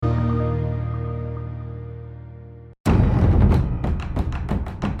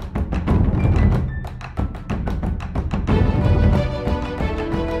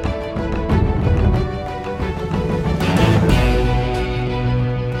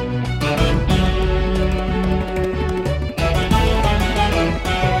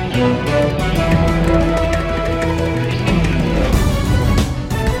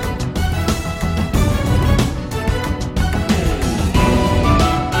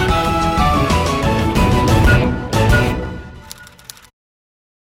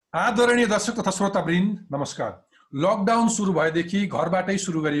आदरणीय दर्शक तथा श्रोतावृन्द नमस्कार। लकडाउन सुरु भएदेखि घरबाटै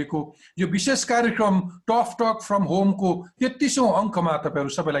सुरु गरिएको यो विशेष कार्यक्रम टफ टक फ्रम होमको 33औं अङ्कमा तपाईहरु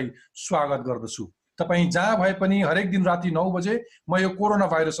सबैलाई स्वागत गर्दछु। तपाई जहाँ भए पनि हरेक दिन राति 9 बजे म यो कोरोना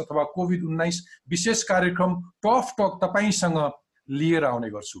भाइरस अथवा कोभिड-19 विशेष कार्यक्रम टफ टक तपाईसँग लिएर आउने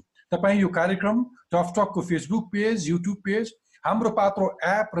गर्छु। तपाई यो कार्यक्रम tough टकको Facebook page, YouTube page, हाम्रो पात्रो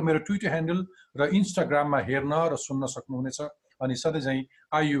एप र मेरो ट्विटर ह्यान्डल र इन्स्टाग्राममा हेर्न र सुन्न सक्नुहुनेछ। अनि सधैँझै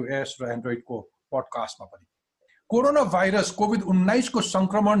iOS र एन्ड्रोइड को पडकास्टमा पनि। कोरोना भाइरस कोभिड-19 को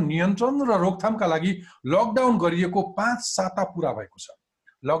संक्रमण नियन्त्रण र रोकथामका लागि लकडाउन गरिएको 5 साता पूरा भएको छ।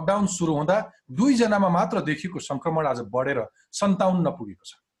 लकडाउन सुरु हुँदा 2 जनामा मात्र देखिएको संक्रमण आज बढेर 57 पुगेको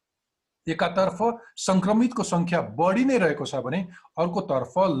छ। एकातर्फ संक्रमितको संख्या बढी नै रहेको छ भने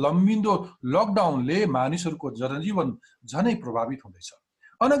अर्कोतर्फ लम्बिन्दो लकडाउनले मानिसहरूको जनजीवन झनै प्रभावित हुँदैछ।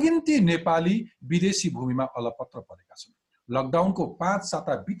 अनगिन्ती नेपाली विदेशी भूमिमा अलपत्र परेका छन्। लकडाउनको 5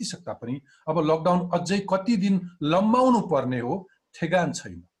 साता बितिसक्दा पनि अब लकडाउन अझै कति दिन लम्बाउनु पर्ने हो ठेगान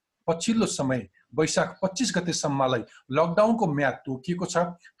छैन। पछिल्लो समय वैशाख 25 गतेसम्मलाई लकडाउनको म्याद तोकिएको छ,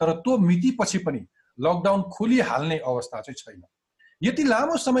 तर त्यो मितिपछि पनि लकडाउन खोलिहाल्ने अवस्था चाहिँ छैन। यति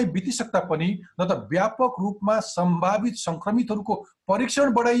लामो समय बितिसक्दा पनि न त व्यापक रूपमा सम्भावित संक्रमितहरूको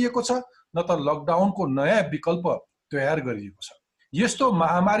परीक्षण बढाइएको छ, न त लकडाउनको नयाँ विकल्प तयार गरिएको छ। यस्तो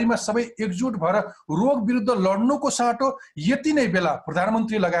महामारीमा सबै एकजुट भएर रोग विरुद्ध लड्नुको साटो यति नै बेला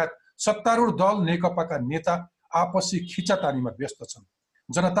प्रधानमन्त्री लगायत सत्तारूढ दल नेकपाका नेता आपसी खिचातानीमा व्यस्त छन्।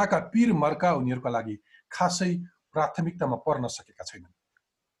 जनताका पीर मर्का उनीहरूका लागि खासै प्राथमिकतामा पर्न सकेका छैनन्।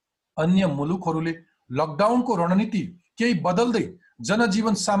 अन्य मुलुकहरूले लकडाउनको रणनीति केही बदल्दै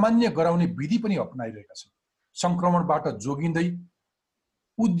जनजीवन सामान्य गराउने विधि पनि अपनाइरहेका छन्। संक्रमणबाट जोगिँदै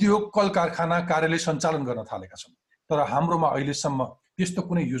उद्योग, कल कारखाना, कार्यालय सञ्चालन गर्न थालेका छन्। तर हाम्रोमा अहिलेसम्म त्यस्तो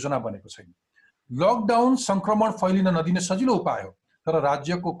कुनै योजना बनेको छैन। लकडाउन संक्रमण फैलिन नदिने सजिलो उपाय हो, तर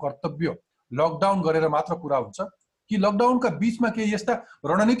राज्यको कर्तव्य लकडाउन गरेर मात्र पूरा हुन्छ कि लकडाउनका बीचमा केही यस्ता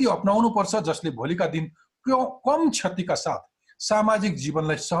रणनीति अपनाउनु पर्छ जसले भोलिका दिन कम क्षतिका साथ सामाजिक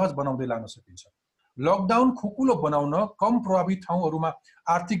जीवनलाई सहज बनाउँदै लान सकिन्छ। लकडाउन खुकुलो बनाउन, कम प्रभावित ठाउँहरूमा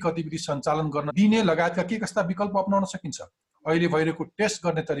आर्थिक गतिविधि सञ्चालन गर्न दिने लगायतका के कस्ता विकल्प अपनाउन सकिन्छ? अहिले भइरहेको टेस्ट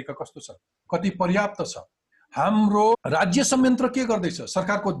गर्ने तरिका कस्तो छ? कति पर्याप्त छ? हाम्रो राज्य संयन्त्र के गर्दैछ?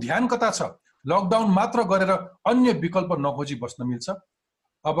 सरकारको ध्यान कता छ? लकडाउन मात्र गरेर अन्य विकल्प नखोजी बस्न मिल्छ?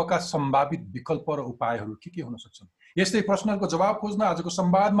 अबका सम्भावित विकल्प र उपायहरू के हुन सक्छन्? यस्तै प्रश्नहरूको जवाब खोज्न आजको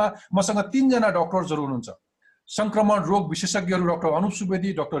संवादमा मसँग 3 जना डाक्टरहरू हुनुहुन्छ। संक्रमण रोग विशेषज्ञहरू डाक्टर अनुप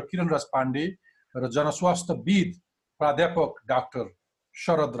सुवेदी, डाक्टर किरणराज पाण्डे र जनस्वास्थ्यविद प्राध्यापक डाक्टर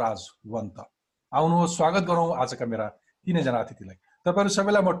शरदराज वन्त। आउनुहोस्, स्वागत गरौँ आजका मेरा 3 जना अतिथिलाई। तपाईहरु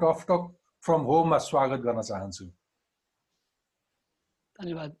सबैलाई म टफ टक फ्रम होममा स्वागत गर्न चाहन्छु।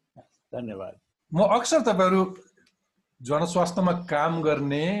 धन्यवाद। धन्यवाद। म अक्सर तपाईहरु जनस्वास्थ्यमा काम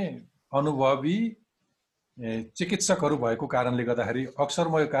गर्ने अनुभवी चिकित्सकहरू भएको कारणले गर्दाखेरि अक्सर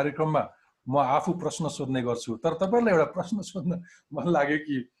म यो कार्यक्रममा म आफू प्रश्न सोध्ने गर्छु। तर तपाईहरुलाई एउटा प्रश्न सोध्न मन लाग्यो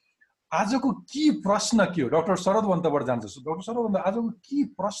कि आजको की प्रश्न के हो? डाक्टर शरद वन्तबाट जान्छु। डाक्टर शरद वन्त, आजको की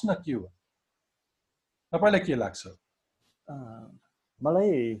प्रश्न के हो? तपाईलाई के लाग्छ?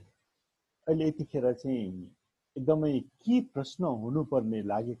 मलाई अहिले यतिखेर चाहिँ एकदमै के प्रश्न हुनुपर्ने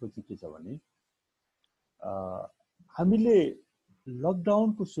लागेको चाहिँ के छ भने हामीले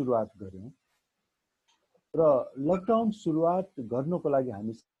लकडाउनको सुरुवात गर्यौं र लकडाउन सुरुवात गर्नको लागि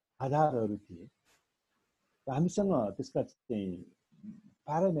हामी आधारहरू थिए र हामीसँग त्यसका चाहिँ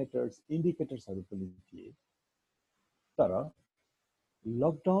प्यारामिटर्स, इन्डिकेटर्सहरू पनि थिए। तर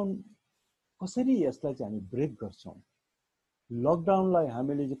लकडाउन कसरी यसलाई चाहिँ हामी ब्रेक गर्छौं, लकडाउनलाई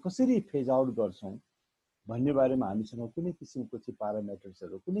हामीले चाहिँ कसरी फेज आउट गर्छौं भन्ने बारेमा हामीसँग कुनै किसिमको चाहिँ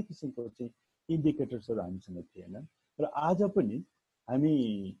प्यारामिटर्सहरू, कुनै किसिमको चाहिँ इन्डिकेटर्सहरू हामीसँग थिएन। र आज पनि हामी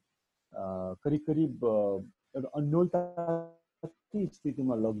करिब करिब एउटा अन्योलताकै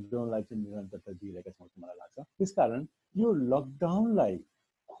स्थितिमा लकडाउनलाई चाहिँ निरन्तरता दिइरहेका छौँ मलाई लाग्छ। त्यसकारण यो लकडाउनलाई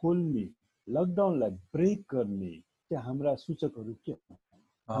खोल्ने, लकडाउनलाई ब्रेक गर्ने चाहिँ हाम्रा सूचकहरू के हुन्,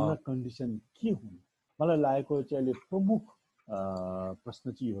 हाम्रा कन्डिसन के हुन्, मलाई लागेको चाहिँ अहिले प्रमुख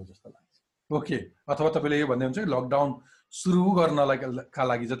प्रश्न चाहिँ हो जस्तो लाग्छ। ओके, अथवा तपाईले यो भन्दै हुन्छ कि लकडाउन सुरु गर्नलाई का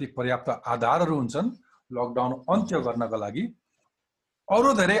लागि जति पर्याप्त आधारहरू हुन्छन्, लकडाउन अन्त्य गर्नका लागि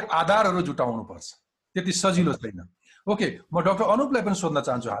अरु धेरै आधारहरू जुटाउनु पर्छ। त्यति सजिलो छैन। ओके, म डाक्टर अनुपलाई पनि सोध्न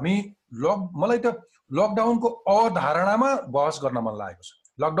चाहन्छु। मलाई त लकडाउनको अवधारणामा बहस गर्न मन लागेको छ।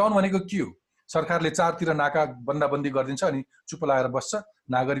 लकडाउन भनेको के हो? सरकारले चारतिर नाका बन्दाबन्दी गरिदिन्छ अनि चुप लागेर बस्छ,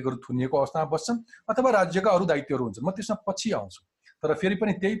 नागरिकहरू थुनिएको अवस्थामा बस्छन्, अथवा राज्यका अरू दायित्वहरू हुन्छन्। म त्यसमा पछि आउँछु। तर फेरि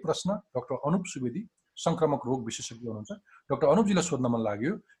पनि त्यही प्रश्न डाक्टर अनुप सुवेदी, संक्रामक रोग विशेषज्ञ हुनुहुन्छ। डाक्टर अनुपजीलाई सोध्न मन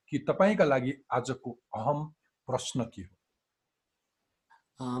लाग्यो कि तपाईका लागि आजको अहम प्रश्न के हो?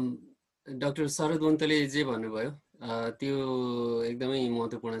 डाक्टर शरद वन्तले जे भन्नुभयो त्यो एकदमै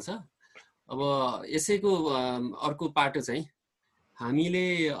महत्त्वपूर्ण छ। अब यसैको अर्को पाटो चाहिँ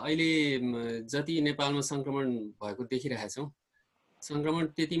हामीले अहिले जति नेपालमा संक्रमण भएको देखिरहेका छौँ, संक्रमण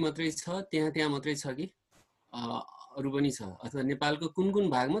त्यति मात्रै छ, त्यहाँ मात्रै छ कि अरू पनि छ, अथवा नेपालको कुन कुन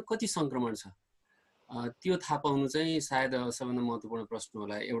भागमा कति संक्रमण छ त्यो थाहा पाउनु चाहिँ सायद सबभन्दा महत्त्वपूर्ण प्रश्न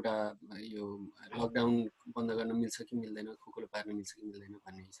होला। एउटा यो लकडाउन बन्द गर्न मिल्छ कि मिल्दैन, खुकुलो पार्न मिल्छ कि मिल्दैन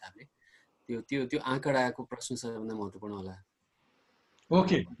भन्ने हिसाबले त्यो आँकडाको प्रश्न सबभन्दा महत्त्वपूर्ण होला।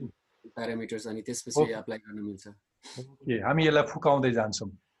 ओके, प्यारामिटर्स अनि त्यसपछि एप्लाई गर्न मिल्छ। ओके, हामी यसलाई फुकाउँदै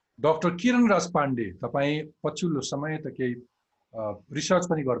जान्छौँ। डाक्टर किरण राज पाण्डे, तपाईँ पछिल्लो समय त केही रिसर्च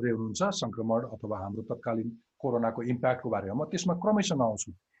पनि गर्दै हुनुहुन्छ संक्रमण अथवा हाम्रो तत्कालीन कोरोनाको इम्प्याक्टको बारेमा। म त्यसमा क्रमशः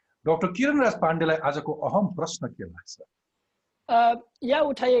आउँछु। डाक्टर किरण राज पाण्डेलाई आजको अहम प्रश्न के लाग्छ? यहाँ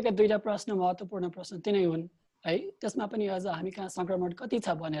उठाइएका दुईटा प्रश्न महत्त्वपूर्ण प्रश्न तिनै हुन् है। त्यसमा पनि अझ हामी कहाँ संक्रमण कति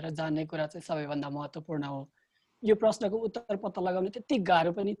छ भनेर जान्ने कुरा चाहिँ सबैभन्दा महत्त्वपूर्ण हो। यो प्रश्नको उत्तर पत्ता लगाउन त्यति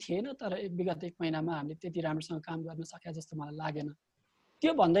गाह्रो पनि थिएन, तर विगत 1 महिनामा हामीले त्यति राम्रोसँग काम गर्न सके जस्तो मलाई लागेन।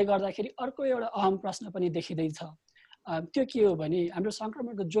 त्यो भन्दै गर्दाखेरि अर्को एउटा अहम प्रश्न पनि देखिँदैछ। त्यो के हो भने हाम्रो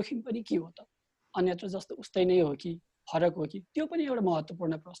संक्रमणको जोखिम पनि के हो त? अन्यत्र जस्तो उस्तै नै हो कि फरक हो कि? त्यो पनि एउटा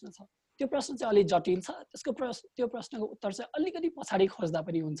महत्त्वपूर्ण प्रश्न छ। त्यो प्रश्न चाहिँ अलि जटिल छ। त्यो प्रश्नको उत्तर चाहिँ अलिकति पछाडि खोज्दा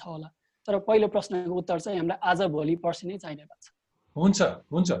पनि हुन्छ होला, तर पहिलो प्रश्नको उत्तर चाहिँ हामीलाई आज भोलि पर्सि नै चाहिने भएको छ।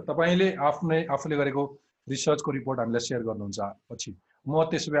 हुन्छ, तपाईले आफूले गरेको रिसर्चको रिपोर्ट हामीलाई सेयर गर्नुहुन्छ पछि। म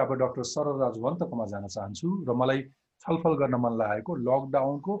त्यसो भए अब डाक्टर शरद राज वन्तकोमा जान चाहन्छु र मलाई छलफल गर्न मन लागेको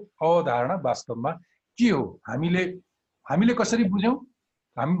लकडाउनको अवधारणा वास्तवमा के हो, हामीले कसरी बुझ्यौँ,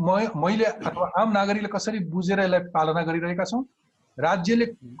 मैले अथवा आम नागरिकले कसरी बुझेर यसलाई पालना गरिरहेका छौँ, राज्यले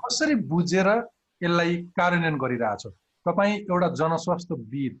कसरी बुझेर यसलाई कार्यान्वयन गरिरहेछ। तपाईँ एउटा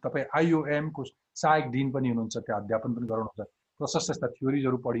जनस्वास्थ्यविद, तपाईँ IOM को सहायक डिन पनि हुनुहुन्छ, त्यहाँ अध्यापन पनि गराउनुहुन्छ, प्रशस्त यस्ता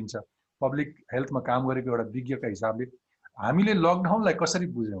थ्योरिजहरू पढिन्छ। पब्लिक हेल्थमा काम गरेको एउटा विज्ञका हिसाबले हामीले लकडाउनलाई कसरी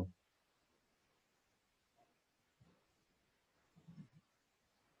बुझ्यौँ?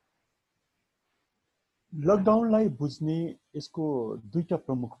 लकडाउनलाई बुझ्ने यसको दुईटा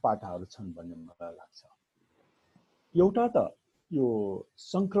प्रमुख पाटाहरू छन् भन्ने मलाई लाग्छ। एउटा त यो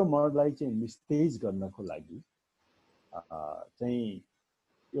संक्रमणलाई चाहिँ निस्तेज गर्नको लागि चाहिँ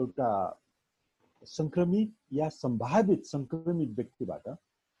एउटा संक्रमित या सम्भावित संक्रमित व्यक्तिबाट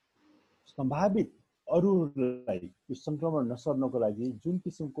सम्भावित अरूलाई यो संक्रमण नसर्नको लागि जुन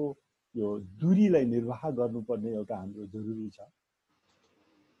किसिमको यो दूरीलाई निर्वाह गर्नुपर्ने एउटा हाम्रो जरुरी छ,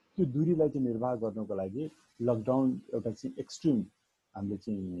 त्यो दूरीलाई चाहिँ निर्वाह गर्नको लागि लकडाउन एउटा चाहिँ एक्सट्रिम हामीले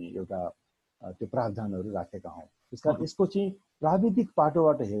चाहिँ एउटा त्यो प्रावधानहरू राखेका हौँ। त्यसकारण यसको चाहिँ प्राविधिक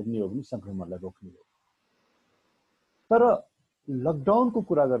पाटोबाट हेर्ने हो भने संक्रमणलाई रोक्ने हो। तर लकडाउनको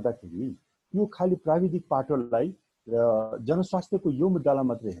कुरा गर्दाखेरि यो खालि प्राविधिक पाटोलाई र जनस्वास्थ्यको यो मुद्दालाई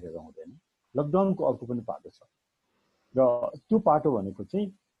मात्रै हेरेर हुँदैन। लकडाउनको अर्को पनि पाटो छ र त्यो पाटो भनेको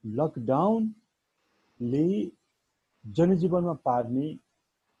चाहिँ लकडाउनले जनजीवनमा पार्ने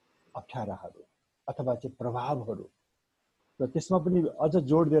अप्ठ्याराहरू अथवा चाहिँ प्रभावहरू, र त्यसमा पनि अझ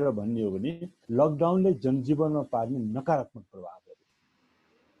जोड दिएर भन्ने हो भने लकडाउनले जनजीवनमा पार्ने नकारात्मक प्रभावहरू,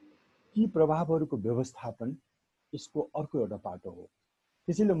 ती प्रभावहरूको व्यवस्थापन यसको अर्को एउटा पाटो हो।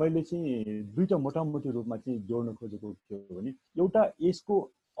 त्यसैले मैले चाहिँ दुईटा मोटामोटी रूपमा चाहिँ जोड्न खोजेको के हो भने एउटा यसको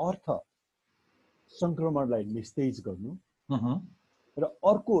अर्थ संक्रमणलाई निस्तेज गर्नु र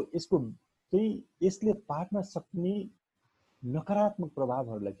अर्को यसको चाहिँ यसले पार्न सक्ने नकारात्मक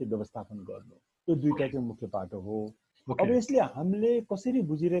प्रभावहरूलाई चाहिँ व्यवस्थापन गर्नु। त्यो दुईटा चाहिँ मुख्य पाटो हो। अब यसले हामीले कसरी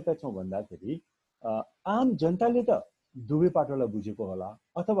बुझिरहेका छौँ भन्दाखेरि आम जनताले त दुवै पाटोलाई बुझेको होला,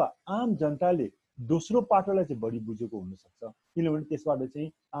 अथवा आम जनताले दोस्रो पाटोलाई चाहिँ बढी बुझेको हुनसक्छ, किनभने त्यसबाट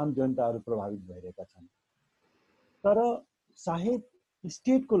चाहिँ आम जनताहरू प्रभावित भइरहेका छन्। तर सायद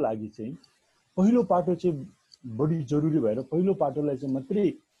स्टेटको लागि चाहिँ पहिलो पाटो चाहिँ बढी जरुरी भएर पहिलो पाटोलाई चाहिँ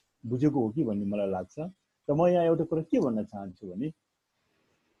मात्रै बुझेको हो कि भन्ने मलाई लाग्छ। र म यहाँ एउटा कुरा के भन्न चाहन्छु भने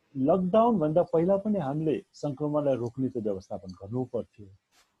लकडाउन भन्दा पहिला पनि हामीले संक्रमणलाई रोक्ने त्यो व्यवस्थापन गर्नु पर्थ्यो।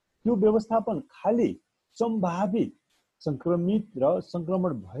 त्यो व्यवस्थापन खालि सम्भावित संक्रमित र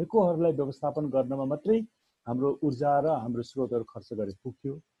संक्रमण भएकोहरूलाई व्यवस्थापन गर्नमा मात्रै हाम्रो ऊर्जा र हाम्रो स्रोतहरू खर्च गरे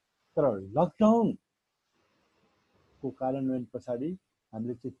पुग्थ्यो। तर लकडाउनको कार्यान्वयन पछाडि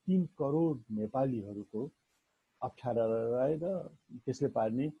हामीले चाहिँ 3 करोड नेपालीहरूको अप्ठ्यारालाई र त्यसले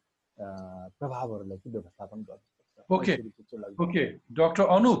पार्ने प्रभावहरूलाई चाहिँ व्यवस्थापन गर्नुपर्छ। ओके डाक्टर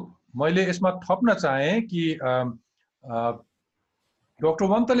अनुप, मैले यसमा थप्न चाहे कि डाक्टर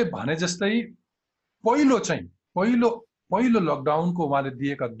वन्तले भने जस्तै पहिलो लकडाउनको उहाँले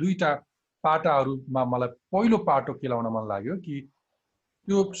दिएका दुईटा पाटाहरूमा मलाई पहिलो पाटो केलाउन मन लाग्यो कि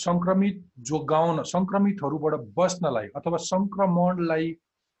त्यो संक्रमितहरूबाट बच्नलाई अथवा संक्रमणलाई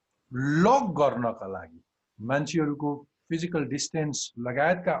लक गर्नका लागि मान्छेहरूको फिजिकल डिस्टेन्स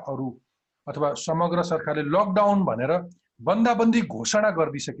लगायतका अरू अथवा समग्र सरकारले लकडाउन भनेर बन्दाबन्दी घोषणा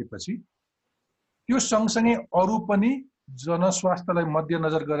गरिदिसकेपछि त्यो सँगसँगै अरू पनि जनस्वास्थ्यलाई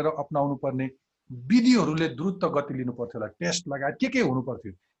मध्यनजर गरेर अपनाउनु पर्ने विधिहरूले द्रुत गति लिनु पर्थ्यो होला, टेस्ट लगायत के हुनु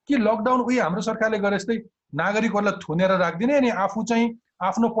पर्थ्यो। कि लकडाउन उही हाम्रो सरकारले गरे जस्तै नागरिकहरूलाई थुनेर राखिदिने अनि आफू चाहिँ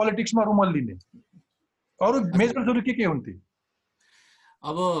आफ्नो पोलिटिक्समा रुमल्लिने, अरू मेजर्सहरू के हुन्थे?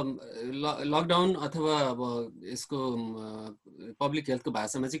 अब लकडाउन अथवा अब यसको पब्लिक हेल्थको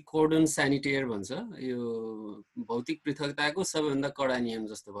भाषामा चाहिँ कोर्डन स्यानिटेयर भन्छ। यो भौतिक पृथकताको सबैभन्दा कडा नियम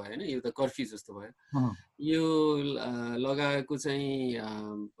जस्तो भयो होइन, यो त कर्फ्यू जस्तो भयो। यो लगाएको चाहिँ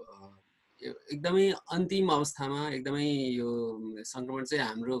एकदमै अन्तिम अवस्थामा एकदमै यो सङ्क्रमण चाहिँ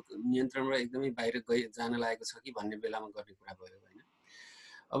हाम्रो नियन्त्रणबाट एकदमै बाहिर जान लागेको छ कि भन्ने बेलामा गर्ने कुरा भयो होइन।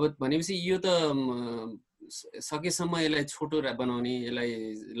 अब भनेपछि यो त सकेसम्म यसलाई छोटो बनाउने, यसलाई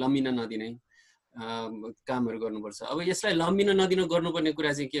लम्बिन नदिने कामहरू गर्नुपर्छ। अब यसलाई लम्बिन नदिन गर्नुपर्ने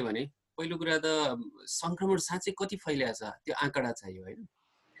कुरा चाहिँ के भने, पहिलो कुरा त सङ्क्रमण साँच्चै कति फैलिएको छ त्यो आँकडा चाहियो होइन।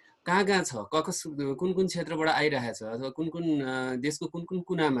 कहाँ छ, कुन कुन क्षेत्रबाट आइरहेको छ अथवा कुन कुन देशको कुन कुन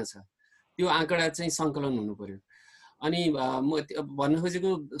कुनामा छ, त्यो आँकडा चाहिँ सङ्कलन हुनु पर्यो। अनि म भन्न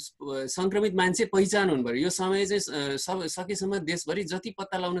खोजेको सङ्क्रमित मान्छे पहिचान हुनु पर्यो। यो समय चाहिँ सकेसम्म देशभरि जति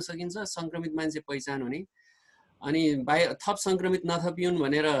पत्ता लगाउन सकिन्छ सङ्क्रमित मान्छे पहिचान हुने, अनि थप सङ्क्रमित नथपिउन्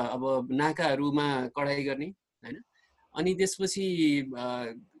भनेर अब नाकाहरूमा कडाइ गर्ने होइन। अनि त्यसपछि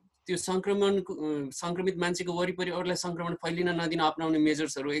त्यो सङ्क्रमित मान्छेको वरिपरि अरूलाई सङ्क्रमण फैलिन नदिन अपनाउने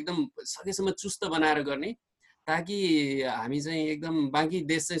मेजर्सहरू एकदम सकेसम्म चुस्त बनाएर गर्ने, ताकि हामी चाहिँ एकदम बाँकी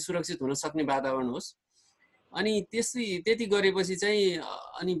देश चाहिँ सुरक्षित हुन सक्ने वातावरण होस्। अनि त्यति गरेपछि चाहिँ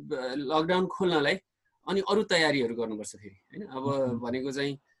अनि लकडाउन खोल्नलाई अनि अरू तयारीहरू गर्नुपर्छ फेरि होइन। अब भनेको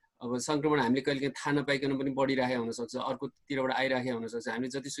चाहिँ अब सङ्क्रमण हामीले कहिले थाहा नपाइकन पनि बढिरहेको हुनसक्छ, अर्कोतिरबाट आइरहेको हुनसक्छ। हामीले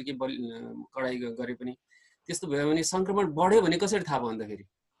जतिसुकै कडाइ गरे पनि त्यस्तो भयो भने सङ्क्रमण बढ्यो भने कसरी थाहा पाउँ त फेरि?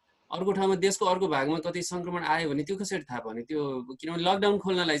 अर्को ठाउँमा देशको अर्को भागमा कतै सङ्क्रमण आयो भने त्यो कसरी थाहा पाउने? त्यो किनभने लकडाउन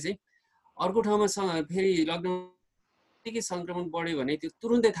खोल्नलाई चाहिँ अर्को ठाउँमा फेरि लकडाउन के सङ्क्रमण बढ्यो भने त्यो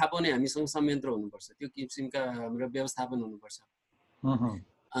तुरुन्तै थाहा पाउने हामीसँग संयन्त्र हुनुपर्छ, त्यो किसिमका हाम्रो व्यवस्थापन हुनुपर्छ।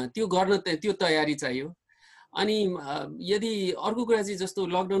 त्यो गर्न त्यो तयारी चाहियो। अनि यदि अर्को कुरा चाहिँ जस्तो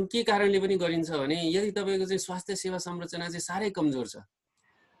लकडाउन के कारणले पनि गरिन्छ भने, यदि तपाईँको चाहिँ स्वास्थ्य सेवा संरचना चाहिँ साह्रै कमजोर छ,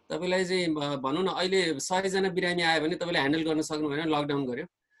 तपाईँलाई चाहिँ भनौँ न अहिले 100 जना बिरामी आयो भने तपाईँले ह्यान्डल गर्न सक्नु भएन, लकडाउन गर्यो।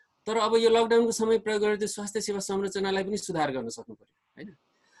 तर अब यो लकडाउनको समय प्रयोग गरेर त्यो स्वास्थ्य सेवा संरचनालाई पनि सुधार गर्न सक्नु पर्यो होइन।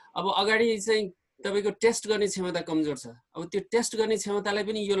 अब अगाडि चाहिँ तपाईँको टेस्ट गर्ने क्षमता कमजोर छ, अब त्यो टेस्ट गर्ने क्षमतालाई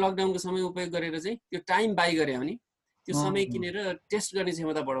पनि यो लकडाउनको समय उपयोग गरेर चाहिँ त्यो टाइम बाई गरे भने त्यो समय किनेर टेस्ट गर्ने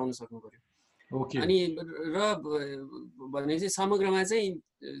क्षमता बढाउन सक्नु पर्यो। अनि र भनेपछि समग्रमा चाहिँ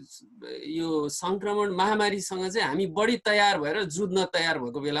यो सङ्क्रमण महामारीसँग चाहिँ हामी बढी तयार भएर जुझ्न तयार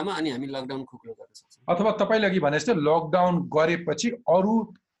भएको बेलामा अनि हामी लकडाउन खुकुलो गर्न सक्छौँ। अथवा तपाईँले अघि भने जस्तै लकडाउन गरेपछि अरू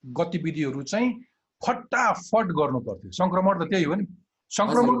गतिविधिहरू चाहिँ फटाफट गर्नु पर्थ्यो। सङ्क्रमण त त्यही हो नि,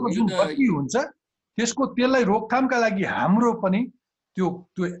 सङ्क्रमणको जुन गति हुन्छ त्यसलाई रोकथामका लागि हाम्रो पनि त्यो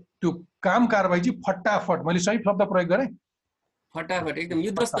त्यो त्यो काम कारबाही चाहिँ फटाफट, मैले सही शब्द प्रयोग गरेँ, फटाफट एकदम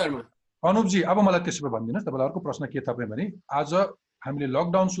युद्ध स्तरमा। अनुपजी अब मलाई त्यसो भए भनिदिनुहोस्, तपाईँलाई अर्को प्रश्न के तपाईँ भने, आज हामीले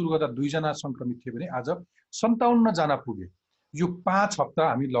लकडाउन सुरु गर्दा 2 जना सङ्क्रमित थियो भने आज 57 जना पुगे। यो 5 हप्ता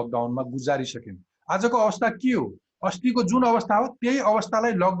हामी लकडाउनमा गुजारिसक्यौँ। आजको अवस्था के हो? अस्तिको जुन अवस्था हो त्यही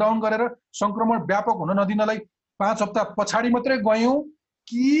अवस्थालाई लकडाउन गरेर सङ्क्रमण व्यापक हुन नदिनलाई 5 हप्ता पछाडि मात्रै गयौँ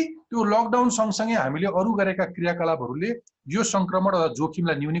कि त्यो लकडाउन सँगसँगै हामीले अरू गरेका क्रियाकलापहरूले यो सङ्क्रमण र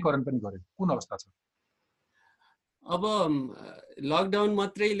जोखिमलाई न्यूनीकरण पनि गर्यो? कुन अवस्था छ? अब लकडाउन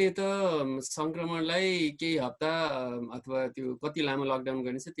मात्रैले त सङ्क्रमणलाई केही हप्ता अथवा त्यो कति लामो लकडाउन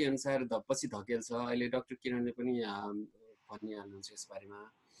गरिन्छ त्यो अनुसार पछि धकेल्छ। अहिले डाक्टर किरणले पनि भनिहाल्नुहुन्छ यस बारेमा।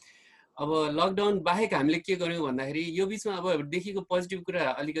 अब लकडाउन बाहेक हामीले के गर्यौँ भन्दाखेरि यो बिचमा अब देखेको पोजिटिभ कुरा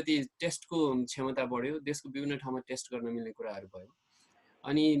अलिकति टेस्टको क्षमता बढ्यो, देशको विभिन्न ठाउँमा टेस्ट गर्न मिल्ने कुराहरू भयो।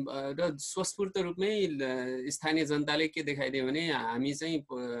 अनि र स्वस्फूर्त रूपमै स्थानीय जनताले के देखाइदियो भने हामी चाहिँ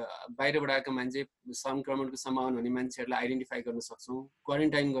बाहिरबाट आएका मान्छे सङ्क्रमणको सम्भावना हुने मान्छेहरूलाई आइडेन्टिफाई गर्न सक्छौँ,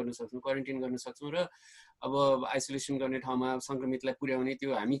 क्वारेन्टाइन गर्न सक्छौँ र अब आइसोलेसन गर्ने ठाउँमा सङ्क्रमितलाई पुर्याउने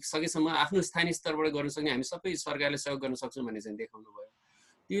त्यो हामी सकेसम्म आफ्नो स्थानीय स्तरबाट गर्न सक्ने हामी सबै सरकारले सहयोग गर्न सक्छौँ भन्ने चाहिँ देखाउनु भयो।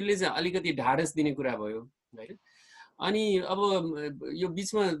 त्यसले चाहिँ अलिकति ढाडस दिने कुरा भयो होइन। अनि अब यो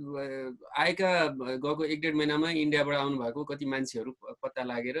बिचमा आएका गएको 1-1.5 महिनामा इन्डियाबाट आउनुभएको कति मान्छेहरू पत्ता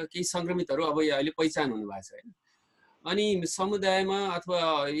लागेर केही सङ्क्रमितहरू अब अहिले पहिचान हुनुभएको छ होइन। अनि समुदायमा अथवा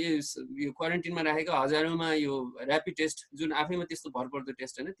यो क्वारेन्टिनमा राखेका हजारौँमा यो ऱ्यापिड टेस्ट जुन आफैमा त्यस्तो भरपर्दो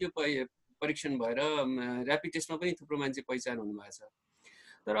टेस्ट होइन, त्यो परीक्षण भएर ऱ्यापिड टेस्टमा पनि थुप्रो मान्छे पहिचान हुनुभएको छ।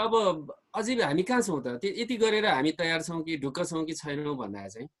 तर अब अझै हामी कहाँ छौँ त? यति गरेर हामी तयार छौँ कि ढुक्क छौँ कि छैनौँ भन्दा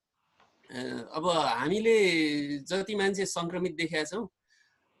चाहिँ अब हामीले जति मान्छे संक्रमित देखेका छौँ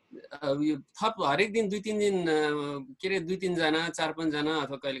यो थप हरेक दिन 2-3 दिन के अरे 2-3 जना 4-5 जना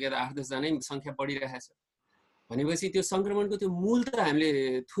अथवा कहिलेकाहीँ 8-10 जना संख्या बढिरहेको छ भनेपछि त्यो संक्रमणको त्यो मूल त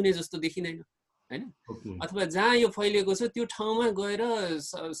हामीले थुने जस्तो देखिँदैन हैन अथवा जहाँ यो फैलिएको छ त्यो ठाउँमा गएर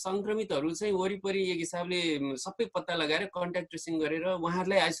संक्रमितहरू चाहिँ वरिपरि एक हिसाबले सबै पत्ता लगाएर कन्ट्याक्ट ट्रेसिङ गरेर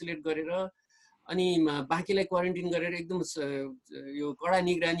उहाँहरूलाई आइसोलेट गरेर अनि बाँकीलाई क्वारेन्टाइन गरेर एकदम यो कडा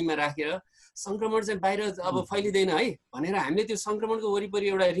निगरानीमा राखेर संक्रमण चाहिँ बाहिर अब फैलिँदैन है भनेर हामीले त्यो संक्रमणको वरिपरि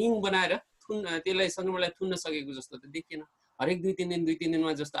एउटा रिङ बनाएर त्यसलाई संक्रमणलाई थुन्न सकेको जस्तो त देखिएन हरेक 2-3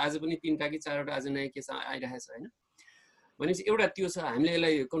 दिनमा जस्तो आज पनि 3टा कि 4वटा आज नयाँ केस आइरहेको छ हैन भनेपछि एउटा त्यो छ हामीले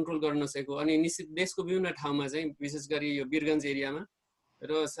यसलाई कन्ट्रोल गर्न नसकेको अनि निश्चित देशको विभिन्न ठाउँमा चाहिँ विशेष गरी यो वीरगञ्ज एरियामा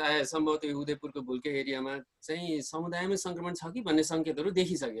र सायद सम्भवतः उदयपुरको भुल्के एरियामा चाहिँ समुदायमै संक्रमण छ कि भन्ने संकेतहरू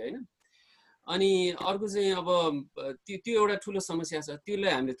देखिसक्यो हैन अनि अर्को चाहिँ अब त्यो एउटा ठुलो समस्या छ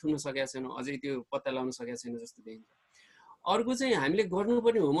त्यसलाई हामीले थुन्न सकेका छैनौँ अझै त्यो पत्ता लगाउन सकेका छैनौँ जस्तो देखिन्छ अर्को चाहिँ हामीले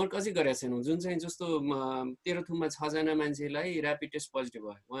गर्नुपर्ने होमवर्क अझै गरेका छैनौँ जुन चाहिँ जस्तो तेह्रथुममा 6 जना मान्छेलाई ऱ्यापिड टेस्ट पोजिटिभ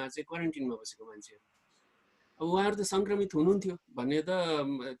भयो उहाँ चाहिँ क्वारेन्टिनमा बसेको मान्छेहरू अब उहाँहरू त संक्रमित हुनुहुन्थ्यो भन्ने त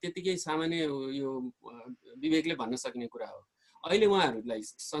त्यतिकै सामान्य यो विवेकले भन्न सकिने कुरा हो अहिले उहाँहरूलाई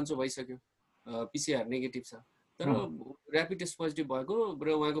सन्चो भइसक्यो पिसिआर नेगेटिभ छ तर ऱ्यापिड टेस्ट पोजिटिभ भएको र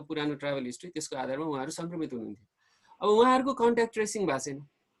उहाँको पुरानो ट्राभल हिस्ट्री त्यसको आधारमा उहाँहरू संक्रमित हुनुहुन्थ्यो अब उहाँहरूको कन्ट्याक्ट ट्रेसिङ भएको छैन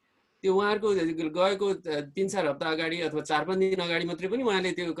त्यो उहाँहरूको गएको 3-4 हप्ता अगाडि अथवा 4-5 दिन अगाडि मात्रै पनि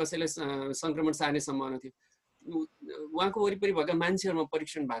उहाँले त्यो कसैलाई संक्रमण सार्ने सम्भावना थियो उहाँको वरिपरि भएका मान्छेहरूमा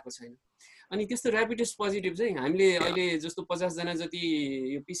परीक्षण भएको छैन अनि त्यस्तो ऱ्यापिड टेस्ट पोजिटिभ चाहिँ हामीले अहिले जस्तो 50 जना जति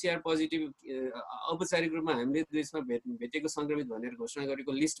यो पिसिआर पोजिटिभ औपचारिक रूपमा हामीले देशमा भेटेको संक्रमित भनेर घोषणा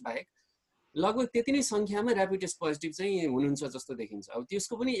गरेको लिस्ट बाहेक लगभग त्यति नै संख्यामा ऱ्यापिड टेस्ट पोजिटिभ चाहिँ हुनुहुन्छ जस्तो देखिन्छ अब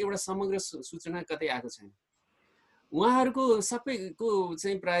त्यसको पनि एउटा समग्र सूचना कतै आएको छैन उहाँहरूको सबैको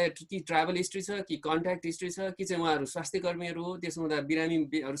चाहिँ प्राय कि ट्राभल हिस्ट्री छ कि कन्ट्याक्ट हिस्ट्री छ कि चाहिँ उहाँहरू स्वास्थ्य कर्मीहरू हो त्यसमा हुँदा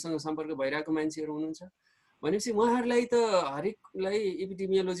बिरामीहरूसँग सम्पर्क भइरहेको मान्छेहरू हुनुहुन्छ भनेपछि उहाँहरूलाई त हरेकलाई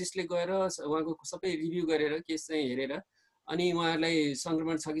एपिडेमियोलोजिस्टले गएर उहाँको सबै रिभ्यू गरेर केस चाहिँ हेरेर अनि उहाँहरूलाई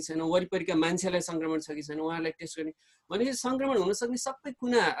संक्रमण छ कि छैन वरिपरिका मान्छेलाई संक्रमण छ कि छैन उहाँहरूलाई टेस्ट गर्ने भनेपछि संक्रमण हुन सक्ने सबै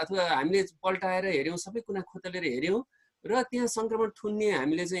कुना अथवा हामीले पल्टाएर हेऱ्यौँ सबै कुना खोतलेर हेऱ्यौँ र त्यहाँ संक्रमण थुन्ने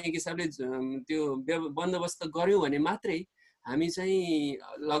हामीले चाहिँ एक हिसाबले त्यो बन्दोबस्त गर्यौँ भने मात्रै हामी चाहिँ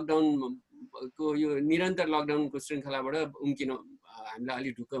लकडाउनको यो निरन्तर लकडाउनको श्रृङ्खलाबाट उम्किन हामीलाई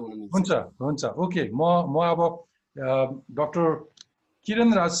अलि ढुक्क हुन मिल्छ हुन्छ ओके म अब डाक्टर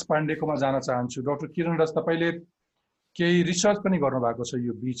किरण राज पाण्डेकोमा जान चाहन्छु डाक्टर किरण राज तपाईले केही रिसर्च पनि गर्नु भएको छ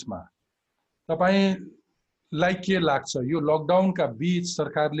यो बीचमा तपाईलाई के लाग्छ यो लकडाउनका बीच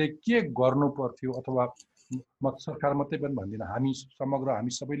सरकारले के गर्नु पर्थ्यो अथवा म सरकार मात्रै पनि भन्दिनँ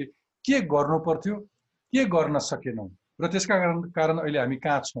हामी सबैले के गर्नु पर्थ्यो के गर्न सकेनौं र त्यसका कारण अहिले हामी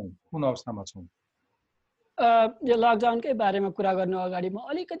कहाँ छौं कुन अवस्थामा छौं यो लकडाउनकै बारेमा कुरा गर्नु अगाडि म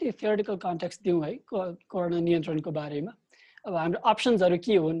अलिकति थियोरिटिकल कन्टेक्स्ट दिउँ है कोरोना नियन्त्रणको बारेमा अब हाम्रो अप्सन्सहरू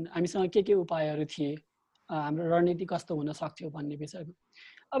के हुन् हामीसँग के उपायहरू थिए हाम्रो रणनीति कस्तो हुन सक्थ्यो भन्ने विषयमा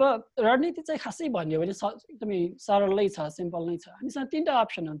अब रणनीति चाहिँ खासै भन्यो भने एकदमै सरलै छ सिम्पल नै छ हामीसँग 3टा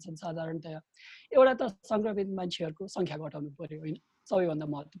अप्सन हुन्छन् साधारणतया एउटा त संक्रमित मान्छेहरूको संख्या घटाउनु पर्यो हैन सबैभन्दा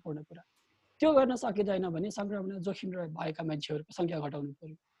महत्त्वपूर्ण कुरा त्यो गर्न सकिदैन भने संक्रमण जोखिम भएका मान्छेहरूको संख्या घटाउनु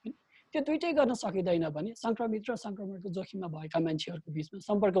पर्यो हैन त्यो दुईटै गर्न सकिदैन भने संक्रमित र संक्रमणको जोखिममा भएका मान्छेहरूको बीचमा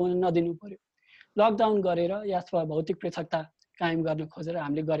सम्पर्क हुन नदिनु पर्यो लकडाउन गरेर अथवा भौतिक पृथकता कायम गर्न खोजेर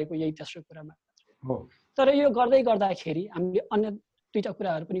हामीले गरेको यही तेस्रो कुरा मात्र तर यो गर्दाखेरि हामीले अन्य 2टा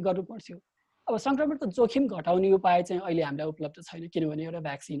कुराहरू पनि गर्नु पर्थ्यो अब संक्रमणको जोखिम घटाउने उपाय चाहिँ अहिले हामीलाई उपलब्ध छैन किनभने एउटा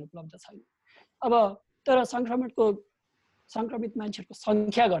भ्याक्सिन उपलब्ध छैन अब तर संक्रमित मान्छेहरूको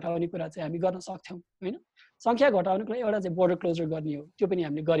संख्या घटाउने कुरा चाहिँ हामी गर्न सक्छौं हैन संख्या घटाउनको लागि एउटा चाहिँ बोर्डर क्लोजर गर्ने हो त्यो पनि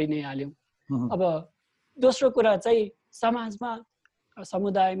हामीले गरि नै हाल्यौं अब दोस्रो कुरा चाहिँ समाजमा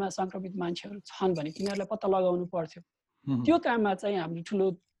समुदायमा संक्रमित मान्छेहरू छन् भने तिनीहरूलाई पत्ता लगाउनु पर्थ्यो त्यो काममा चाहिँ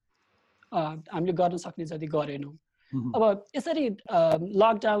हामीले गर्न सक्ने जति गरेनौं अब यसरी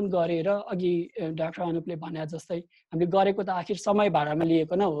लकडाउन गरेर अघि डाक्टर अनुपले भने जस्तै हामीले गरेको त आखिर समय भाडामा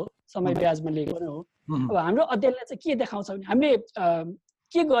लिएको न हो समय ब्याजमा लिएको न हो अब हाम्रो अध्ययनले चाहिँ के देखाउँछ भने हामीले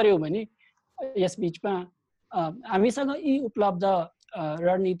के गर्यौं भने यस बीचमा हामीसँग यी उपलब्ध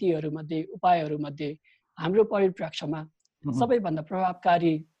रणनीतिहरू मध्ये उपायहरू मध्ये हाम्रो परिप्रेक्ष्यमा सबैभन्दा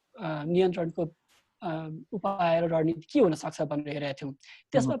प्रभावकारी नियन्त्रणको उपाय र रणनीति के हुन सक्छ भनेर हेरेका थियौं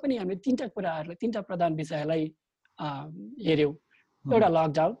त्यसमा पनि हामीले 3टा प्रधान विषयलाई हेर्यौं एउटा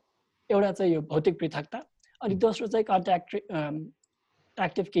लकडाउन एउटा चाहिँ यो भौतिक पृथकता अनि दोस्रो चाहिँ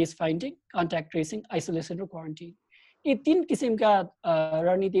active case finding contact tracing isolation र क्वारेन्टाइन यी 3 किसिमका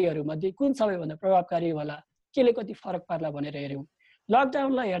रणनीतिहरू मध्ये कुन सबैभन्दा प्रभावकारी होला केले कति फरक पार्ला भनेर हेर्यौं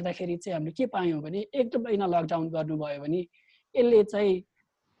लकडाउनलाई हेर्दाखेरि चाहिँ हामीले के पायौँ भने 1 महिना लकडाउन गर्नुभयो भने यसले चाहिँ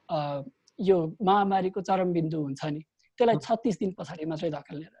यो महामारीको चरम बिन्दु हुन्छ नि त्यसलाई 36 दिन पछाडि मात्रै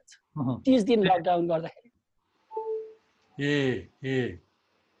धकेल्ने रहेछ 30 दिन लकडाउन गर्दाखेरि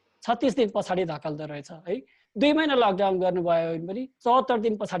 36 दिन पछाडि धकेल्दो रहेछ है 2 महिना लकडाउन गर्नुभयो भने पनि 74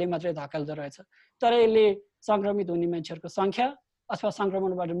 दिन पछाडि मात्रै धकेल्दो रहेछ तर यसले संक्रमित हुने मान्छेहरूको संख्या अथवा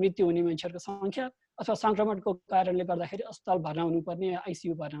संक्रमणबाट मृत्यु हुने मान्छेहरूको संख्या अथवा संक्रमणको कारणले गर्दाखेरि अस्पताल भर्ना हुनुपर्ने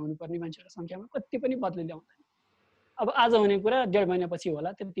आइसियु भर्ना हुनुपर्ने मान्छेहरूको संख्यामा कति पनि बदली ल्याउँदैन अब आज हुने कुरा 1.5 महिनापछि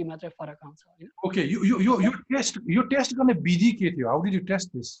होला त्यति मात्रै फरक आउँछ हैन ओके यो टेस्ट गर्ने विधि के थियो how did you test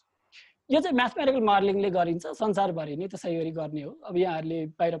this यो चाहिँ म्याथमेटिकल मोडलिङले गरिन्छ संसारभरि नै त्यसै गरी गर्ने हो अब यहाँहरूले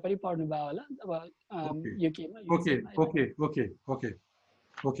बाहिर पनि पढ्नु भयो होला अब युकेमा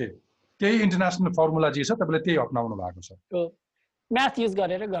ओके त्यही इन्टरनेशनल फर्मुला जे छ तपाईले त्यही अपनाउनु भएको छ हो म्याथ युज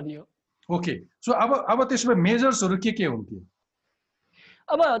गरेर गर्ने हो ओके सो अब त्यसमा मेजर्सहरु के हुन्थ्यो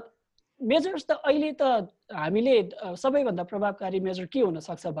अब मेजर्स त अहिले त हामीले सबैभन्दा प्रभावकारी मेजर के हुन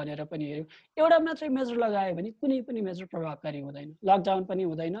सक्छ भनेर पनि हेर्यौं एउटा मात्रै मेजर लगायो भने कुनै पनि मेजर प्रभावकारी हुँदैन लकडाउन पनि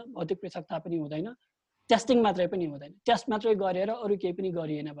हुँदैन भौतिक पृथकता पनि हुँदैन टेस्टिङ मात्रै पनि हुँदैन टेस्ट मात्रै गरेर अरु केही पनि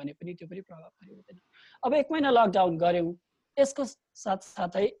गरिएन भने पनि त्यो पनि प्रभावकारी हुँदैन अब 1 महिना लकडाउन गर्यौं यसको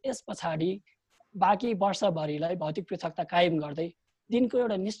साथसाथै यस पछाडी बाँकी वर्षभरिलाई भौतिक पृथकता कायम गर्दै दिनको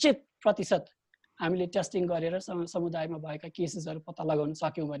एउटा निश्चित प्रतिशत हामीले टेस्टिङ गरेर समुदायमा भएका केसेसहरु पत्ता लगाउन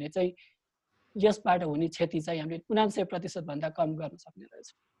सक्यौं भने चाहिँ यसबाट हुने क्षति चाहिँ हामीले 99% भन्दा कम गर्न सक्ने रहेछ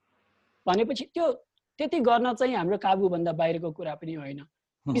भनेपछि त्यो त्यति गर्न चाहिँ हाम्रो काबु भन्दा बाहिरको कुरा पनि होइन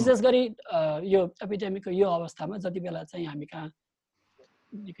विशेष गरी यो एपिडेमिकको यो अवस्थामा जति बेला चाहिँ हामी कहाँ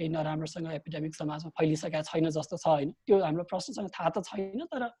निकै नराम्रोसँग एपिडेमिक समाजमा फैलिसकेका छैन जस्तो छ हैन त्यो हाम्रो प्रश्नसँग थाहा त छैन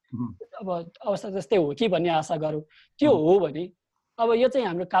तर अब अवस्था त्यस्तै हो कि भन्ने आशा गरौँ त्यो हो भने अब यो चाहिँ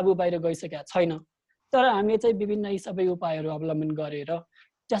हाम्रो काबु बाहिर गइसकेका छैन तर हामीले चाहिँ विभिन्न यी सबै उपायहरू अवलम्बन गरेर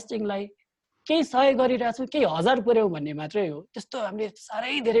टेस्टिङलाई केही सहयोग गरिरहेछौँ केही हजार पुर्याउँ भन्ने मात्रै हो त्यस्तो हामीले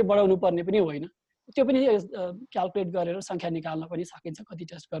साह्रै धेरै बढाउनु पर्ने पनि होइन त्यो पनि क्याल्कुलेट गरेर संख्या निकाल्न पनि सकिन्छ कति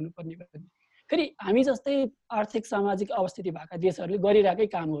टेस्ट गर्नुपर्ने भन्ने फेरि हामी जस्तै आर्थिक सामाजिक अवस्थिति भएका देशहरूले गरिरहेकै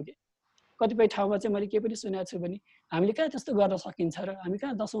काम हो कि कतिपय ठाउँमा चाहिँ मैले के पनि सुनेको छु भने हामीले कहाँ त्यस्तो गर्न सकिन्छ र हामी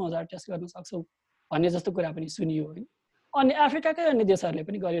कहाँ 10,000 टेस्ट गर्न सक्छौँ भन्ने जस्तो कुरा पनि सुनियो होइन अनि अफ्रिकाकै अन्य देशहरूले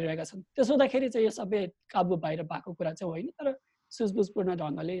पनि गरिरहेका छन् त्यसो हुँदाखेरि चाहिँ यो सबै काबु बाहिर भएको कुरा चाहिँ होइन तर सुझबुझपूर्ण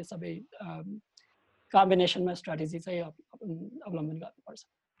ढङ्गले यो सबै कम्बिनेसनमा स्ट्र्याटेजी चाहिँ अवलम्बन गर्नुपर्छ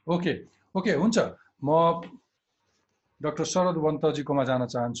ओके हुन्छ म डाक्टर शरद वन्तजीकोमा जान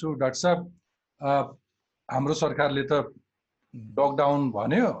चाहन्छु डाक्टर साहब हाम्रो सरकारले त लकडाउन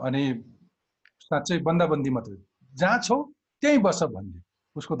भन्यो अनि साँच्चै बन्दाबन्दी मात्रै जहाँ छौ त्यही बस भन्ने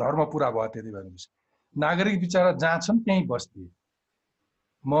उसको धर्म पुरा भयो त्यति भनेपछि नागरिक बिचारा जहाँ छन् त्यही बस्थे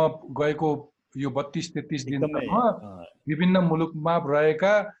म गएको यो 32-33 दिनमा विभिन्न मुलुकमा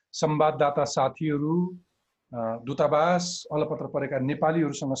रहेका संवाददाता साथीहरू दूतावास अलपत्र परेका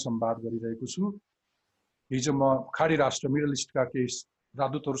नेपालीहरूसँग संवाद गरिरहेको छु हिजो म खाडी राष्ट्र मिडल इस्टका केही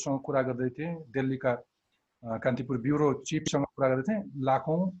राजदूतहरूसँग कुरा गर्दै थिएँ दिल्लीका कान्तिपुर ब्युरो चिफसँग कुरा गर्दै थिएँ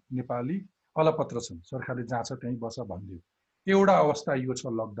लाखौं नेपाली अलपत्र छन् सरकारले जहाँ छ त्यही बस भन्दियो एउटा अवस्था यो छ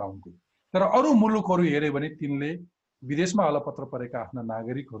लकडाउनको तर अरु मुलुकहरू हेर्यो भने तिनले विदेशमा अलपत्र परेका आफ्ना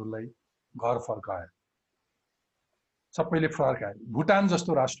नागरिकहरूलाई घर फर्काए सबैले फर्काए भुटान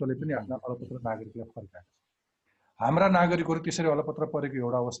जस्तो राष्ट्रले पनि आफ्ना अलपत्र नागरिकलाई फर्काए हाम्रा नागरिकहरू त्यसरी अलपत्र परेको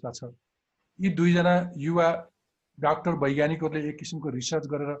एउटा अवस्था छ यी दुईजना युवा डाक्टर वैज्ञानिकहरूले एक किसिमको रिसर्च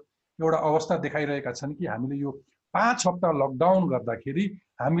गरेर एउटा अवस्था देखाइरहेका छन् कि हामीले यो 5 हप्ता लकडाउन गर्दाखेरि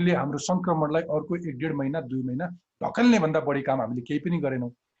हामीले हाम्रो संक्रमणलाई अर्को 1.5 महिना 2 महिना ढकल्ने भन्दा बढी काम हामीले केही पनि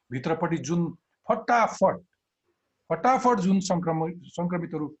गरेनौं भित्रपट्टि जुन फटाफट जुन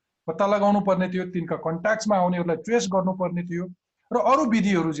संक्रमितहरू पत्ता लगाउनु पर्ने थियो तिनका कन्ट्याक्ट्समा आउनेहरूलाई ट्रेस गर्नुपर्ने थियो र अरु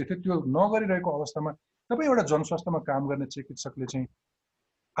विधिहरू जे थियो त्यो नगरिरहेको अवस्थामा तपाई एउटा जनस्वास्थ्यमा काम गर्ने चिकित्सकले चाहिँ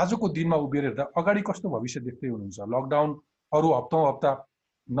आजको दिनमा उभिएर हेर्दा अगाडि कस्तो भविष्य देख्दै हुनुहुन्छ लकडाउन अरु हप्ता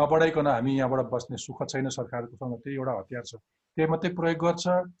नबढाइकन हामी यहाँबाट बस्ने सुख छैन सरकारकोसँग त्यही एउटा हतियार छ त्यही मात्रै प्रयोग गर्छ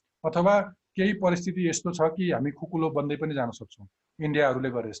अथवा केही परिस्थिति यस्तो छ कि हामी खुकुलो बन्दै पनि जान सक्छौं इन्डियाहरूले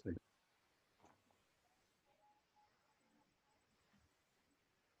गरे जस्तै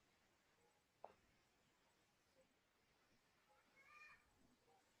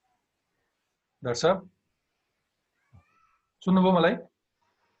डाक्टर साहब सुन्नुभयो मलाई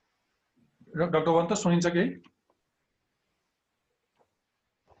डाक्टर वन्त सुनिन्छ कि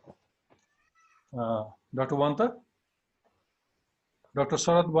डाक्टर वन्त डाक्टर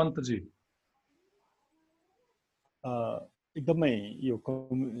शरद वन्त जी एकदमै यो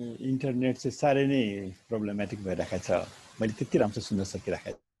इन्टरनेट चाहिँ साह्रै नै प्रब्लमेटिक भइरहेको छ मैले त्यति राम्रो सुन्न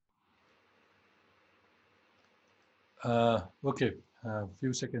सकिरहेको ओके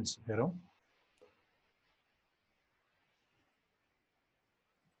फ्यु सेकेन्ड्स हेरौँ।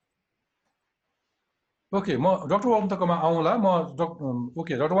 ओके, म डाक्टर वन्तकोमा आउँला।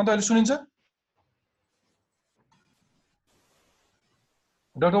 ओके डाक्टर वन्त अहिले सुनिन्छ?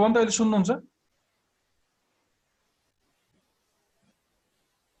 डाक्टर वन्त अहिले सुन्नुहुन्छ?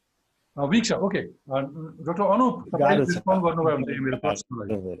 विक छ। ओके डाक्टर अनुप, तपाईँले रेस्पोन्ड गर्नुभयो भने मेरो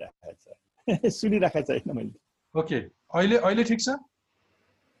प्रश्नलाई सुनिराखेको छैन मैले। ओके, अहिले ठिक छ?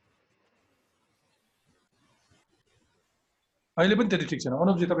 अहिले पनि त्यति ठिक छैन।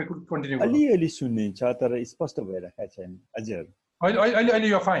 अनुपजी तपाईँ कन्टिन्यू गर्नु। अलिअलि सुनिन्छ तर स्पष्ट भइरहेको छैन। हजुर अहिले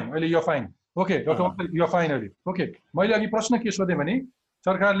यो फाइन, अहिले यो फाइन। ओके डाक्टर यो फाइन अहिले। ओके, मैले अघि प्रश्न के सोधेँ भने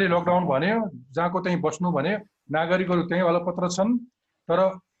सरकारले लकडाउन भन्यो, जहाँको त्यहीँ बस्नु भन्यो, नागरिकहरू त्यहीँ अलपत्र छन्, तर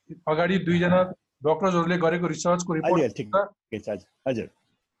अगाडि 2 जना डक्टर्सहरूले गरेको रिसर्चको रिपोर्ट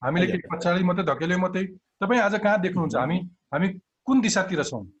हामीले के पछाडि मात्रै धकेल्यो मात्रै। तपाईँ आज कहाँ देख्नुहुन्छ? हामी कुन दिशातिर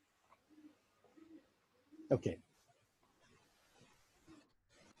छौँ? ओके,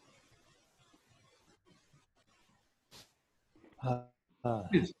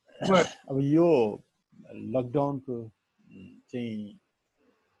 अब यो लकडाउनको चाहिँ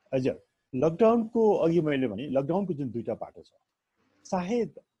हजुर लकडाउनको अघि मैले भने लकडाउनको जुन 2टा पाटो छ,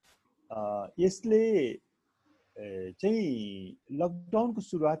 सायद यसले चाहिँ लकडाउनको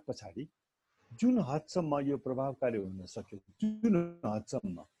सुरुवात पछाडि जुन हदसम्म यो प्रभावकारी हुन सक्यो, जुन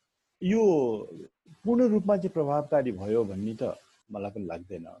हदसम्म यो पूर्ण रूपमा चाहिँ प्रभावकारी भयो भन्ने त मलाई पनि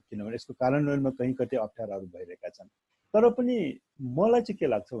लाग्दैन, किनभने यसको कार्यान्वयनमा कहीँ कतै अप्ठ्याराहरू भइरहेका छन्। तर पनि मलाई चाहिँ के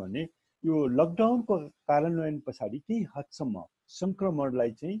लाग्छ भने यो लकडाउनको कार्यान्वयन पछाडि केही हदसम्म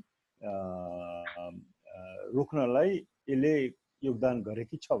सङ्क्रमणलाई चाहिँ रोक्नलाई यसले योगदान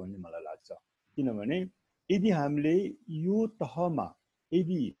गरेकी छ भन्ने मलाई लाग्छ। किनभने यदि हामीले यो तहमा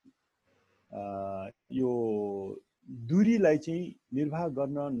यदि यो दूरीलाई चाहिँ निर्वाह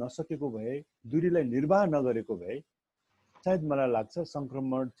गर्न नसकेको भए, दूरीलाई निर्वाह नगरेको भए सायद मलाई लाग्छ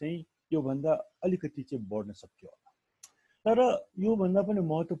सङ्क्रमण चाहिँ योभन्दा अलिकति चाहिँ बढ्न सक्थ्यो होला। तर योभन्दा पनि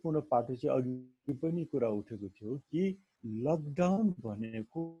महत्त्वपूर्ण पाटो चाहिँ अघि पनि कुरा उठेको थियो कि लकडाउन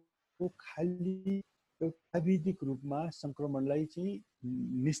भनेको खालि प्राविधिक रूपमा सङ्क्रमणलाई चाहिँ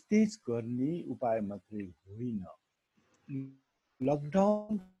निस्तेज गर्ने उपाय मात्रै होइन।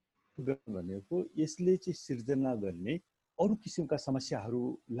 लकडाउन भनेको यसले चाहिँ सिर्जना गर्ने अरू किसिमका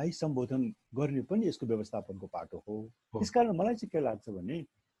समस्याहरूलाई सम्बोधन गर्ने पनि यसको व्यवस्थापनको पाटो हो। त्यसकारण मलाई चाहिँ के लाग्छ भने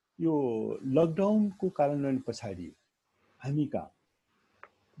यो लकडाउनको कार्यान्वयन पछाडि हामी कहाँ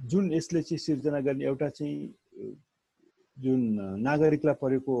जुन यसले चाहिँ सिर्जना गर्ने एउटा चाहिँ जुन नागरिकलाई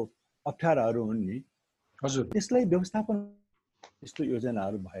परेको अप्ठ्याराहरू हुन् नि, हजुर, त्यसलाई व्यवस्थापन यस्तो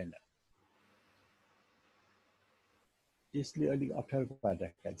योजनाहरू भएन। यसले अलिक अप्ठ्यारो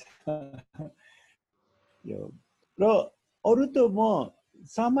पारिरहेका छ यो। र अरू त म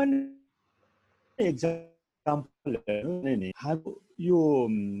सामान्य एक्जाम्पल हेर्नु, यो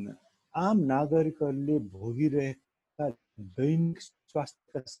आम नागरिकहरूले भोगिरहेका दैनिक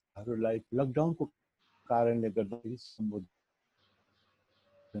स्वास्थ्य समस्याहरूलाई लकडाउनको कारणले गर्दाखेरि सम्बोधन।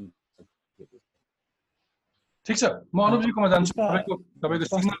 ठिक छ, म अनुपजीकोमा जान्छु। तपाईको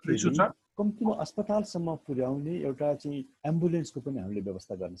सिग्नल इस्यु छ। कम्तीमा अस्पतालसम्म पुर्याउने एउटा चाहिँ एम्बुलेन्सको पनि हामीले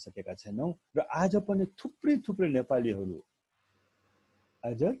व्यवस्था गर्न सकेका छैनौँ। र आज पनि थुप्रै नेपालीहरू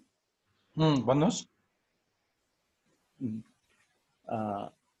हजुर भन्नुहोस्।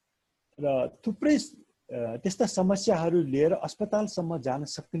 र थुप्रै त्यस्ता समस्याहरू लिएर अस्पतालसम्म जान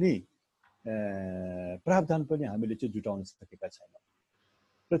सक्ने प्रावधान पनि हामीले चाहिँ जुटाउन सकेका छैनौँ।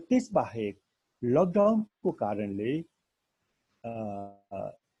 र त्यसबाहेक लकडाउनको कारणले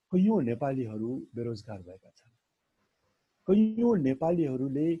कयौँ नेपालीहरू बेरोजगार भएका छन्। कयौँ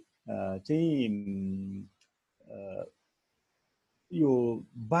नेपालीहरूले चाहिँ यो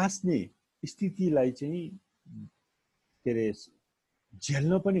बाँच्ने स्थितिलाई चाहिँ के अरे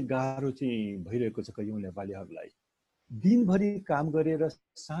झेल्न पनि गाह्रो चाहिँ भइरहेको छ। कयौँ नेपालीहरूलाई दिनभरि काम गरेर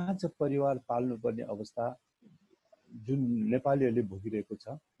साँझ परिवार पाल्नुपर्ने अवस्था जुन नेपालीहरूले भोगिरहेको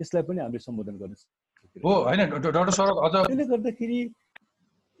छ, त्यसलाई पनि हामीले सम्बोधन गर्न सक्छौँ। हो हैन डाक्टर सर, अझ त्यसले गर्दाखेरि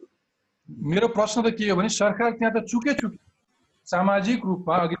मेरो प्रश्न त के हो भने सरकार त्यहाँ त चुके सामाजिक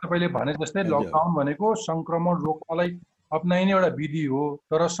रूपमा अघि तपाईँले भने जस्तै लकडाउन भनेको संक्रमण रोक्नलाई अपनाइने एउटा विधि हो।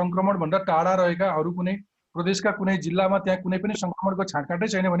 तर संक्रमण भन्दा टाढा रहेका अरू कुनै प्रदेशका कुनै जिल्लामा त्यहाँ कुनै पनि संक्रमणको छाँटकाटै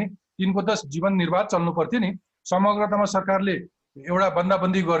छैन भने तिनको त जीवन निर्वाह चल्नु पर्थ्यो नि। समग्रतामा सरकारले एउटा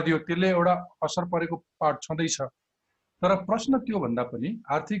बन्दाबन्दी गरिदियो, त्यसले एउटा असर परेको पार्ट छँदैछ। तर प्रश्न त्यो भन्दा पनि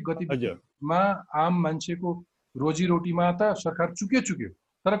आर्थिक गतिविधिमा आम मान्छेको रोजीरोटीमा त सरकार चुक्यो।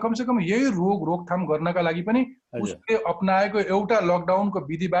 तर कमसेकम यही रोकथाम गर्नका लागि पनि उसले अपनाएको एउटा लकडाउनको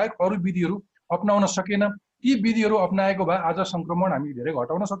विधि बाहेक अरू विधिहरू अपनाउन सकेन। यी विधिहरू अप्नाएको भए आज संक्रमण हामी धेरै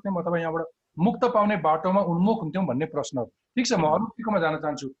घटाउन सक्थ्यौँ अथवा यहाँबाट मुक्त पाउने बाटोमा उन्मुख हुन्थ्यौँ भन्ने प्रश्न हो। ठिक छ, म अनुपजीकोमा जान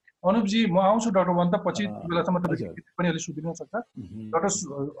चाहन्छु। अनुपजी, म आउँछु डाक्टर भन त, पछि बेलासम्म तपाईँ पनि अलिक सुध्रिन सक्छ। डाक्टर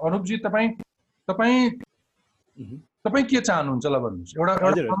अनुपजी, तपाईँ के चाहनुहुन्छ ल भन्नुहोस्। एउटा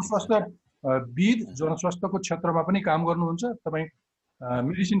जनस्वास्थ्य विद, जनस्वास्थ्यको क्षेत्रमा पनि काम गर्नुहुन्छ तपाईँ,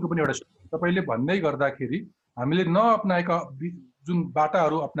 मेडिसिनको पनि एउटा। तपाईँले भन्दै गर्दाखेरि हामीले नअप्नाएका जुन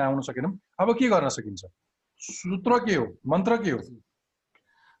बाटाहरू अप्नाउन सकेनौँ, अब के गर्न सकिन्छ? सूत्र के हो, मन्त्र के हो?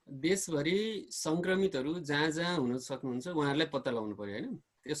 देशभरि संक्रमितहरू जहाँ जहाँ हुन सक्नुहुन्छ उहाँहरूलाई पत्ता लगाउनु पर्यो होइन।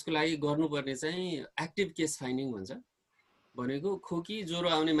 त्यसको लागि गर्नुपर्ने चाहिँ एक्टिभ केस फाइन्डिङ भन्छ। भनेको खोकी ज्वरो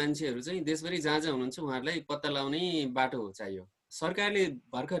आउने मान्छेहरू चाहिँ देशभरि जहाँ जहाँ हुनुहुन्छ उहाँहरूलाई पत्ता लगाउने बाटो चाहियो। सरकारले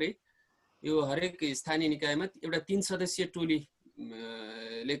भर्खरै यो हरेक स्थानीय निकायमा एउटा 3 सदस्यीय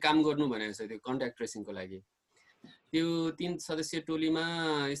टोलीले काम गर्नु भनेको छ त्यो कन्ट्याक्ट ट्रेसिङको लागि। त्यो 3 सदस्यीय टोलीमा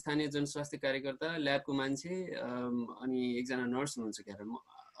स्थानीय जनस्वास्थ्य कार्यकर्ता, ल्याबको मान्छे अनि एकजना नर्स हुनुहुन्छ क्यार।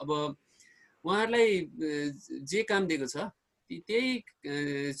 अब उहाँहरूलाई जे काम दिएको छ त्यही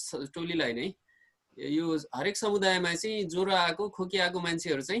टोलीलाई नै यो हरेक समुदायमा चाहिँ ज्वरो आएको, खोकी आएको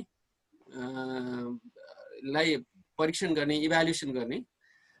मान्छेहरू चाहिँ लाई परीक्षण गर्ने, इभ्यालुएसन गर्ने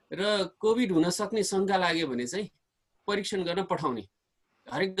र कोभिड हुन सक्ने शङ्का लाग्यो भने चाहिँ परीक्षण गर्न पठाउने।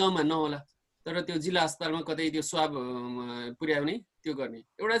 हरेक गाउँमा नहोला तर त्यो जिल्ला अस्पतालमा कतै त्यो स्वाब पुर्याउने, त्यो गर्ने।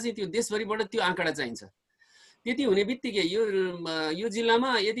 एउटा चाहिँ त्यो देशभरिबाट त्यो आँकडा चाहिन्छ। त्यति हुने बित्तिकै यो जिल्लामा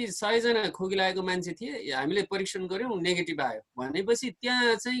यदि 100 जना खोकी लागेको मान्छे थिए, हामीले परीक्षण गर्यौँ, नेगेटिभ आयो भनेपछि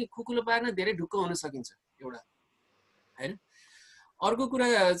त्यहाँ चाहिँ खुकुलो पार्न धेरै ढुक्क हुन सकिन्छ एउटा हैन। अर्को कुरा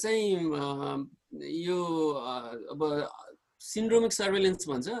चाहिँ यो अब सिन्ड्रोमिक सर्वेलेन्स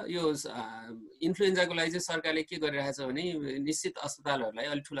भन्छ। यो इन्फ्लुएन्जाको लागि चाहिँ सरकारले के गरिरहेछ भने निश्चित अस्पतालहरूलाई,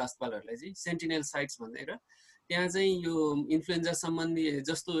 अलि ठुला अस्पतालहरूलाई चाहिँ सेन्टिनेल साइट्स भनेर त्यहाँ चाहिँ यो इन्फ्लुएन्जा सम्बन्धी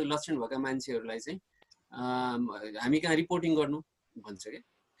जस्तो लक्षण भएका मान्छेहरूलाई चाहिँ हामी कहाँ रिपोर्टिङ गर्नु भन्छ क्या।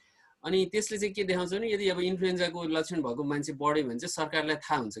 अनि त्यसले चाहिँ के देखाउँछ भने यदि अब इन्फ्लुएन्जाको लक्षण भएको मान्छे बढ्यो भने चाहिँ सरकारलाई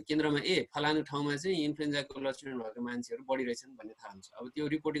थाहा हुन्छ, केन्द्रमा फलानु ठाउँमा चाहिँ इन्फ्लुएन्जाको लक्षण भएको मान्छेहरू बढिरहेछन् भन्ने थाहा हुन्छ। अब त्यो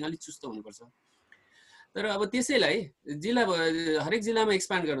रिपोर्टिङ अलिक चुस्त हुनुपर्छ। तर अब त्यसैलाई जिल्ला हरेक जिल्लामा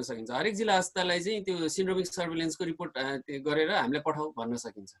एक्सपान्ड गर्न सकिन्छ। हरेक जिल्ला अस्पताललाई चाहिँ त्यो सिन्ड्रोमिक सर्वेलेन्सको रिपोर्ट गरेर हामीलाई पठाऊ भन्न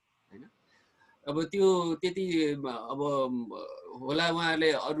सकिन्छ हैन। अब त्यो त्यति अब होला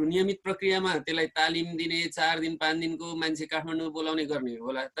उहाँहरूले अरू नियमित प्रक्रियामा त्यसलाई तालिम दिने 4 दिन 5 दिनको मान्छे काठमाडौँ बोलाउने गर्ने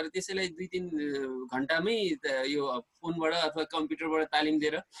होला। तर त्यसैलाई 2-3 घण्टामै यो फोनबाट अथवा कम्प्युटरबाट तालिम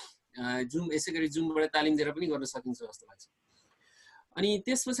दिएर जुम यसै गरी जुमबाट तालिम दिएर पनि गर्न सकिन्छ जस्तो लाग्छ। अनि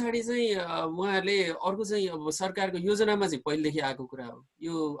त्यस पछाडि चाहिँ उहाँहरूले अर्को चाहिँ अब सरकारको योजनामा चाहिँ पहिलेदेखि आएको कुरा हो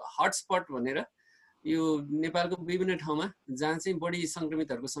यो हटस्पट भनेर। यो नेपालको विभिन्न ठाउँमा जहाँ चाहिँ बढी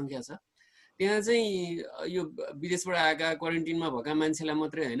संक्रमितहरूको सङ्ख्या छ त्यहाँ चाहिँ यो विदेशबाट आएका क्वारेन्टिनमा भएका मान्छेलाई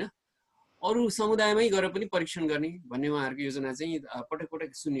मात्रै होइन अरू समुदायमै गएर पनि परीक्षण गर्ने भन्ने उहाँहरूको योजना चाहिँ पटक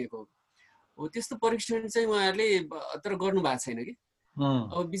पटक सुनिएको हो। त्यस्तो परीक्षण चाहिँ उहाँहरूले तर गर्नु भएको छैन कि।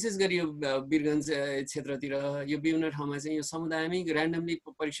 अब विशेष गरी यो वीरगञ्ज क्षेत्रतिर यो विभिन्न ठाउँमा चाहिँ यो समुदायमै ऱ्यान्डमली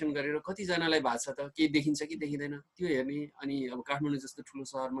परीक्षण गरेर कतिजनालाई भएको छ त, केही देखिन्छ कि देखिँदैन त्यो हेर्ने। अनि अब काठमाडौँ जस्तो ठुलो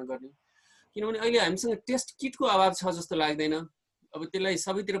सहरमा गर्ने, किनभने अहिले हामीसँग टेस्ट किटको अभाव छ जस्तो लाग्दैन। अब त्यसलाई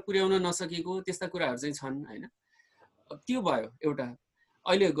सबैतिर पुर्याउन नसकेको त्यस्ता कुराहरू चाहिँ छन् हैन। अब त्यो भयो एउटा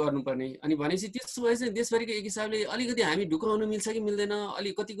अहिले गर्नुपर्ने। अनि भनेपछि त्यसो भए चाहिँ देशभरिको एक हिसाबले अलिकति हामी ढुकाउन मिल्छ कि मिल्दैन,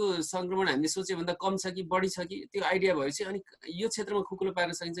 अलि कतिको संक्रमण हामीले सोचे भन्दा कम छ कि बढी छ कि त्यो आइडिया भएपछि अनि यो क्षेत्रमा खुकुलो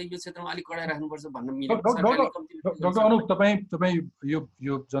पार्न सकिन्छ, यो क्षेत्रमा अलिक कडाइ राख्नुपर्छ भन्न मिल्छ। डाक्टर अनुप, तपाईँ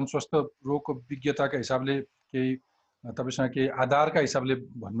यो जनस्वास्थ्य रोगको विज्ञताका हिसाबले केही तपाईसँग केही आधारका हिसाबले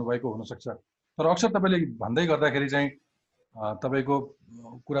भन्नुभएको हुनसक्छ। तर अक्सर तपाईँले भन्दै गर्दाखेरि चाहिँ तपाईको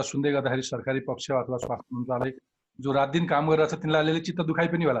कुरा सुन्दै गर्दाखेरि सरकारी पक्ष अथवा स्वास्थ्य मन्त्रालय जो रात दिन काम गरिरहेछ तिनलाई अलिअलि चित्त दुखाइ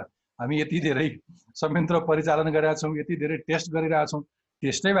पनि होला। हामी यति धेरै संयन्त्र परिचालन गरिरहेका छौँ, यति धेरै टेस्ट गरिरहेका छौँ,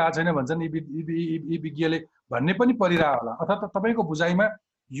 टेस्टै भएको छैन भन्छन् यी विज्ञले भन्ने पनि परिरहेको होला। अथवा तपाईँको बुझाइमा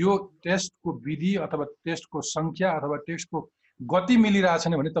यो टेस्टको विधि अथवा टेस्टको सङ्ख्या अथवा टेस्टको गति मिलिरहेको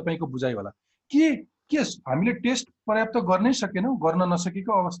छैन भने तपाईँको बुझाइ होला के हामीले टेस्ट पर्याप्त गर्नै सकेनौँ, गर्न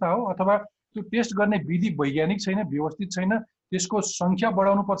नसकेको अवस्था हो, अथवा त्यो टेस्ट गर्ने विधि वैज्ञानिक छैन, व्यवस्थित छैन, त्यसको सङ्ख्या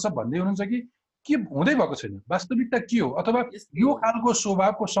बढाउनु पर्छ भन्दै हुनुहुन्छ कि के हुँदै भएको छैन? वास्तविकता के हो? अथवा यो खालको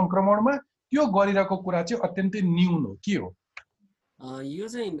स्वभावको संक्रमणमा त्यो गरिरहेको कुरा चाहिँ अत्यन्तै न्यून हो, के हो? यो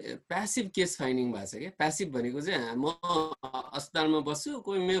चाहिँ प्यासिभ केस फाइन्डिङ भएको छ क्या। प्यासिभ भनेको चाहिँ म अस्पतालमा बस्छु,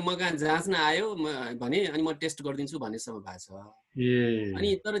 कोही म कहाँ जाँच्न आयो भने अनि म टेस्ट गरिदिन्छु भन्नेसम्म भएको छ। अनि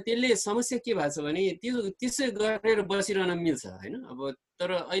तर त्यसले समस्या के भएको छ भने त्यसै गरेर बसिरहन मिल्छ होइन। अब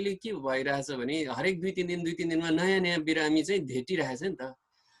तर अहिले के भइरहेछ भने हरेक 2-3 दिनमा नयाँ बिरामी चाहिँ भेटिरहेछ नि त।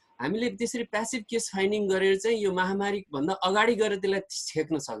 हामीले त्यसरी प्यासिभ केस फाइन्डिङ गरेर चाहिँ यो महामारी भन्दा अगाडि गएर त्यसलाई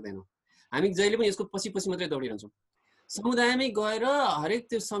छेक्न सक्दैनौँ। हामी जहिले पनि यसको पछि मात्रै दौडिरहन्छौँ। समुदायमै गएर हरेक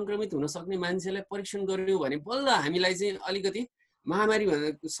त्यो सङ्क्रमित हुन सक्ने मान्छेलाई परीक्षण गर्यो भने बल्ल हामीलाई चाहिँ अलिकति महामारी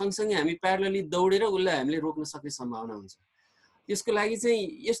सँगसँगै हामी प्यारलली दौडेर उसलाई हामीले रोक्न सक्ने सम्भावना हुन्छ। त्यसको लागि चाहिँ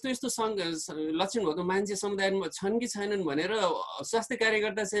यस्तो लक्षण भएको मान्छे समुदायमा छन् कि छैनन् भनेर स्वास्थ्य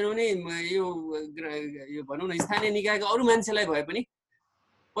कार्यकर्ता छैन भने यो भनौँ न स्थानीय निकायको अरू मान्छेलाई भए पनि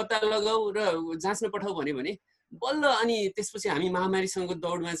पत्ता लगाऊ र जाँच्न पठाऊ भन्यो भने बल्ल अनि त्यसपछि हामी महामारीसँग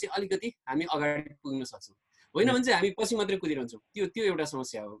दौडमा चाहिँ अलिकति हामी अगाडि पुग्न सक्छौँ। होइन भने चाहिँ हामी पछि मात्रै कुदिरहन्छौँ। त्यो एउटा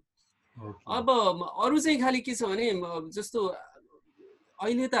समस्या हो। अब अरू चाहिँ खालि के छ भने जस्तो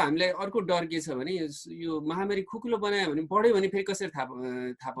अहिले त हामीलाई अर्को डर के छ भने यो महामारी खुकुलो बनायो भने बढ्यो भने फेरि कसरी थाहा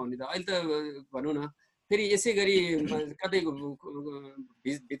पाउने त? अहिले त भनौँ न फेरि यसै गरी कतै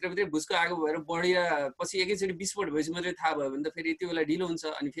भित्रभित्रै भुसको आगो भएर बढेर पछि एकैचोटि विस्फोट भएपछि मात्रै थाहा भयो भने त फेरि त्यो बेला ढिलो हुन्छ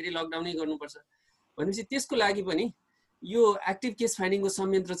अनि फेरि लकडाउनै गर्नुपर्छ भनेपछि त्यसको लागि पनि यो एक्टिभ केस फाइन्डिङको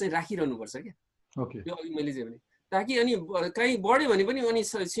संयन्त्र चाहिँ राखिरहनुपर्छ क्या। यो अघि मैले जे भने ताकि अनि कहीँ बढ्यो भने पनि अनि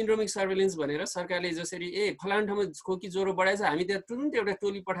सिन्ड्रोमिक सर्भेलेन्स भनेर सरकारले जसरी फलाना ठाउँमा खोकी ज्वरो बढाएछ हामी त्यहाँ तुरुन्त एउटा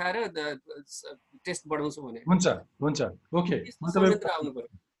टोली पठाएर टेस्ट बढाउँछौँ भने हुन्छ। ओके, आउनु पर्यो।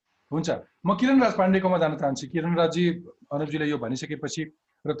 हुन्छ। म किरणराज पाण्डेकोमा जान चाहन्छु। किरणराजजी, अनुपजीले यो भनिसकेपछि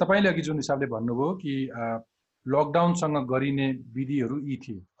र तपाईँले अघि जुन हिसाबले भन्नुभयो कि लकडाउनसँग गरिने विधिहरू यी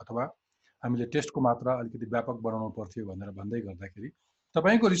थिए अथवा हामीले टेस्टको मात्रा अलिकति व्यापक बनाउनु पर्थ्यो भनेर भन्दै गर्दाखेरि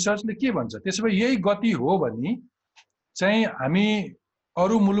तपाईँको रिसर्चले के भन्छ? त्यसो भए यही गति हो भने चाहिँ हामी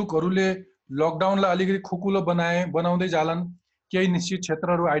अरू मुलुकहरूले लकडाउनलाई अलिकति खुकुलो बनाउँदै जालान्, केही निश्चित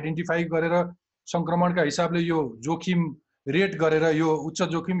क्षेत्रहरू आइडेन्टिफाई गरेर सङ्क्रमणका हिसाबले यो जोखिम रेट गरेर यो उच्च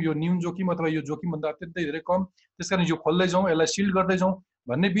जोखिम, यो न्यून जोखिम अथवा यो जोखिमभन्दा अत्यन्तै धेरै कम, त्यसकारण यो खोल्दै जाउँ, यसलाई सिल्ड गर्दै जाउँ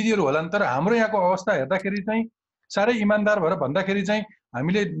भन्ने विधिहरू होलान्। तर हाम्रो यहाँको अवस्था हेर्दाखेरि चाहिँ साह्रै इमान्दार भएर भन्दाखेरि चाहिँ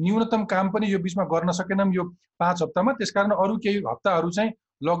हामीले न्यूनतम काम पनि यो बिचमा गर्न सकेनौँ यो 5 हप्तामा। त्यसकारण अरू केही हप्ताहरू चाहिँ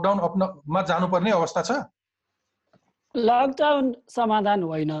लकडाउन अपनामा जानुपर्ने अवस्था छ। लकडाउन समाधान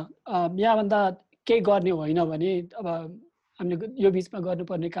होइन, यहाँभन्दा केही गर्ने होइन भने अब हामीले यो बिचमा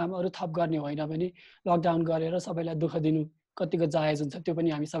गर्नुपर्ने काम अरू थप गर्ने होइन भने लकडाउन गरेर सबैलाई दुःख दिनु कतिको जायज हुन्छ त्यो पनि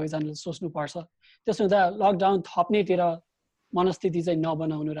हामी सबैजनाले सोच्नुपर्छ। त्यसो हुँदा लकडाउन थप्नेतिर मनस्थिति चाहिँ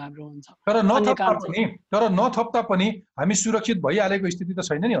नबनाउनु राम्रो हुन्छ। तर नथप्दा पनि हामी सुरक्षित भइहालेको स्थिति त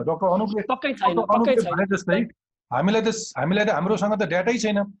छैन नि। डाक्टर अनुपले भने जस्तै हामीलाई त हाम्रोसँग त डाटै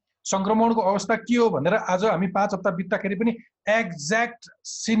छैन सङ्क्रमणको अवस्था के हो भनेर। आज हामी 5 हप्ता बित्दाखेरि पनि एक्ज्याक्ट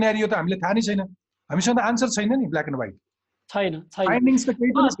सिनेरियो त हामीले थाहा नै छैन। हामीसँग त आन्सर छैन नि, ब्ल्याक एन्ड व्हाइट छैन।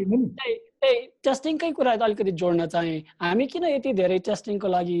 टेस्टिङकै कुरा अलिकति जोड्न चाहे, हामी किन यति धेरै टेस्टिङको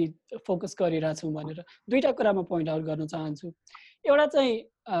लागि फोकस गरिरहेछौँ भनेर दुईटा कुरामा पोइन्ट आउट गर्न चाहन्छु। एउटा चाहिँ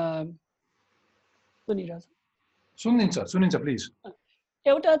सुनिन्छ प्लिज।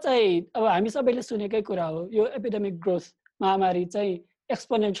 एउटा चाहिँ अब हामी सबैले सुनेकै कुरा हो, यो एपिडेमिक ग्रोथ महामारी चाहिँ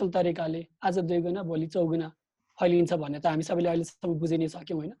एक्सपोनेन्शियल तरिकाले आज 2 गुणा भोलि 4 गुणा फैलिन्छ भन्ने त हामी सबैले अहिलेसम्म बुझि नै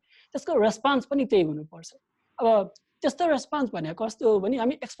सक्यौँ होइन। त्यसको रेस्पोन्स पनि त्यही हुनुपर्छ। अब त्यस्तो रेस्पोन्स भनेको कस्तो हो भने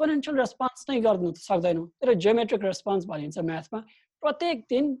हामी एक्सपोनेन्शियल रेस्पोन्स नै गर्नु सक्दैनौँ, तर जियोमेट्रिक रेस्पोन्स भनिन्छ म्याथमा। प्रत्येक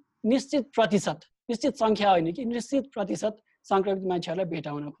दिन निश्चित सङ्ख्या होइन कि निश्चित प्रतिशत सङ्क्रमित मान्छेहरूलाई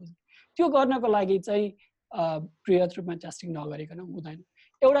भेटाउन खोज्नु। त्यो गर्नको लागि चाहिँ बृहत रूपमा टेस्टिङ नगरिकन हुँदैन।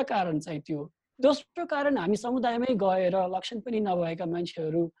 एउटा कारण चाहिँ त्यो। दोस्रो कारण हामी समुदायमै गएर लक्षण पनि नभएका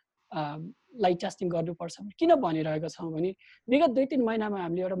मान्छेहरू लाई टेस्टिङ गर्नुपर्छ किन भनिरहेका छौँ भने विगत 2-3 महिनामा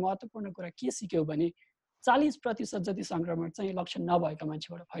हामीले एउटा महत्त्वपूर्ण कुरा के सिक्यौँ भने 40% जति सङ्क्रमण चाहिँ लक्षण नभएका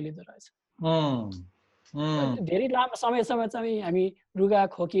मान्छेबाट फैलिँदो रहेछ। धेरै लामो समयसम्म चाहिँ हामी रुगा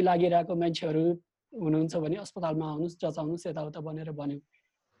खोकी लागिरहेको मान्छेहरू हुनुहुन्छ भने अस्पतालमा आउनुहोस्, जचाउनुहोस्, यताउता भनेर भन्यौँ।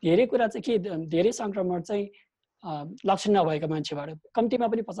 धेरै कुरा चाहिँ के, धेरै सङ्क्रमण चाहिँ लक्षण नभएका मान्छेबाट कम्तीमा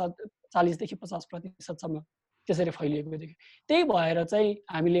पनि 40 देखि 50% त्यसरी फैलिएको देख्यो। त्यही भएर चाहिँ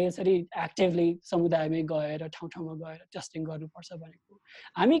हामीले यसरी एक्टिभली समुदायमै गएर ठाउँ गएर टेस्टिङ गर्नुपर्छ भनेको।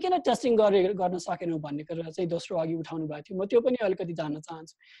 हामी किन टेस्टिङ गर्न सकेनौँ भन्ने कुरा चाहिँ दोस्रो अघि उठाउनु भएको थियो, म त्यो पनि अलिकति जान्न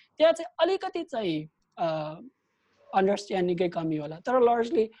चाहन्छु। त्यहाँ चाहिँ अलिकति चाहिँ अन्डरस्ट्यान्डिङकै कमी होला, तर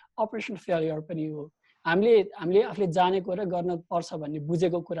लार्जली अपरेसन फेलियर पनि हो। हामीले आफूले जानेको र गर्न पर्छ भन्ने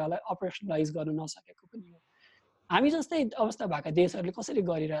बुझेको कुरालाई अपरेसनलाइज गर्न नसकेको पनि हो। हामी जस्तै अवस्था भएका देशहरूले कसरी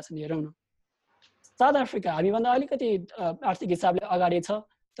गरिरहेछन् हेरौँ न। साउथ अफ्रिका हामीभन्दा अलिकति आर्थिक हिसाबले अगाडि छ,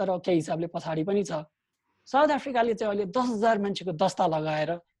 तर केही हिसाबले पछाडि पनि छ। साउथ अफ्रिकाले चाहिँ अहिले 10,000 मान्छेको दस्ता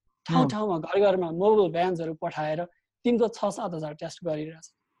लगाएर ठाउँमा घरमा मोबाइल भ्यान्सहरू पठाएर तिनको 6-7 हजार टेस्ट गरिरहेछ।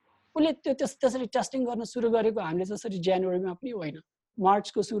 उसले त्यसरी टेस्टिङ गर्न सुरु गरेको हामीले जसरी जनवरीमा पनि होइन,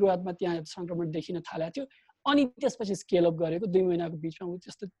 मार्चको सुरुवातमा त्यहाँ सङ्क्रमण देखिन थालेको थियो, अनि त्यसपछि स्केल अप गरेको 2 महिनाको बिचमा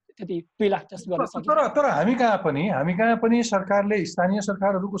त्यस्तो त्यति 2 लाख टेस्ट गर्न सक्यो। तर हामी कहाँ पनि सरकारले स्थानीय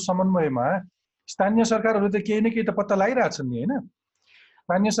सरकारहरूको समन्वयमा स्थानीय सरकारहरू त केही न केही त पत्ता लगाइरहेछन् नि होइन।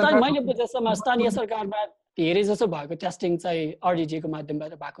 स्थानीय सरकार मैले बुझेसम्म स्थानीय सरकारमा धेरै जसो भएको टेस्टिङ चाहिँ आरडिटीको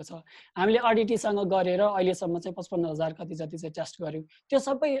माध्यमबाट भएको छ। हामीले आरडिटीसँग गरेर अहिलेसम्म चाहिँ 55,000 कति जति चाहिँ टेस्ट गर्यौँ। त्यो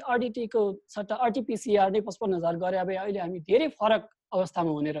सबै आरडिटीको सट्टा आरटीपीसीआर नै 55,000 गरे अब अहिले हामी धेरै फरक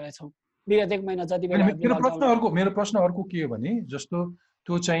अवस्थामा हुने रहेछौँ विगत 1 महिना जति बेला मेरो प्रश्न अर्को के हो भने जस्तो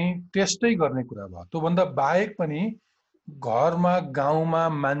त्यो चाहिँ टेस्टै गर्ने कुरा भयो, त्योभन्दा बाहेक पनि घरमा गाउँमा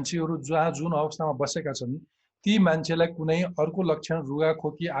मान्छेहरू जहाँ जुन अवस्थामा बसेका छन् ती मान्छेलाई कुनै अर्को लक्षण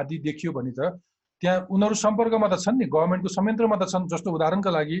रुगाखोकी आदि देखियो भने त त्यहाँ उनीहरू सम्पर्कमा त छन् नि, गभर्मेन्टको संयन्त्रमा त छन्। जस्तो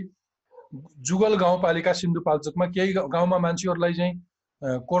उदाहरणका लागि जुगल गाउँपालिका सिन्धुपाल्चोकमा केही गाउँमा मान्छेहरूलाई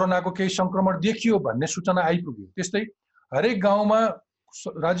चाहिँ कोरोनाको केही संक्रमण देखियो भन्ने सूचना आइपुग्यो। त्यस्तै हरेक गाउँमा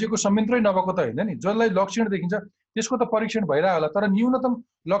राज्यको संयन्त्रै नभएको त होइन नि, जसलाई लक्षण देखिन्छ त्यसको त परीक्षण भइरह होला, तर न्यूनतम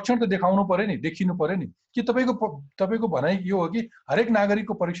लक्षण त देखाउनु पर्यो नि, देखिनु पर्यो नि। के तपाईँको भनाइ यो हो कि हरेक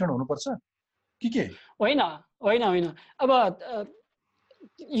नागरिकको परीक्षण हुनुपर्छ कि के? होइन होइन होइन, अब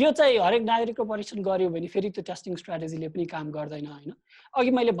यो चाहिँ हरेक नागरिकको परीक्षण गर्यो भने फेरि त्यो टेस्टिङ स्ट्राटेजीले पनि काम गर्दैन होइन।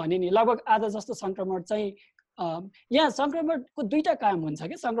 अघि मैले भने नि लगभग आधा जस्तो सङ्क्रमण चाहिँ यहाँ सङ्क्रमणको दुईटा काम हुन्छ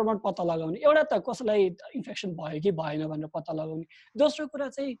कि सङ्क्रमण पत्ता लगाउने। एउटा त कसैलाई इन्फेक्सन भयो कि भएन भनेर पत्ता लगाउने, दोस्रो कुरा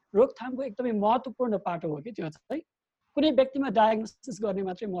चाहिँ रोकथामको एकदमै महत्त्वपूर्ण पाटो हो कि त्यो चाहिँ कुनै व्यक्तिमा डायग्नोसिस गर्ने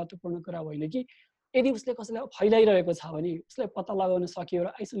मात्रै महत्त्वपूर्ण कुरा होइन कि यदि उसले कसैलाई फैलाइरहेको छ भने उसलाई पत्ता लगाउन सकियो र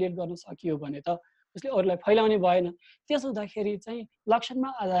आइसोलेट गर्न सकियो भने त उसले अरूलाई फैलाउने भएन। त्यस हुँदाखेरि चाहिँ लक्षणमा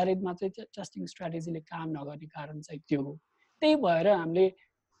आधारित मात्रै टेस्टिङ स्ट्राटेजीले काम नगर्ने कारण चाहिँ त्यो हो। त्यही भएर हामीले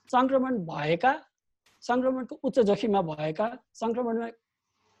सङ्क्रमणको उच्च जोखिममा भएका सङ्क्रमणमा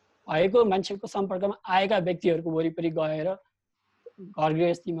भएको मान्छेको सम्पर्कमा आएका व्यक्तिहरूको वरिपरि गएर घर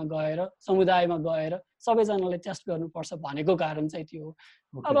गृहस्थीमा गएर समुदायमा गएर सबैजनालाई टेस्ट गर्नुपर्छ भनेको कारण चाहिँ त्यो हो।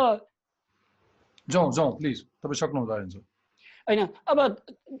 अब प्लिज तपाईं सक्नुहुन्छ होइन, अब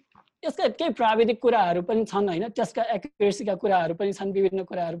यसका केही प्राविधिक कुराहरू पनि छन् होइन, त्यसका एक्युरेसीका कुराहरू पनि छन्, विभिन्न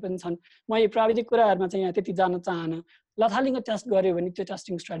कुराहरू पनि छन्। म यो प्राविधिक कुराहरूमा चाहिँ यहाँ त्यति जान चाहन्न। लथालिङ्ग टेस्ट गर्यो भने त्यो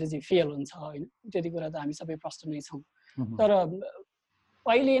टेस्टिङ स्ट्राटेजी फेल हुन्छ होइन, त्यति कुरा त हामी सबै प्रष्ट नै छौँ। तर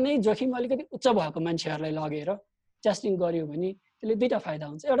पहिले नै जोखिम अलिकति उच्च भएको मान्छेहरूलाई लगेर टेस्टिङ गर्यो भने त्यसले दुईवटा फाइदा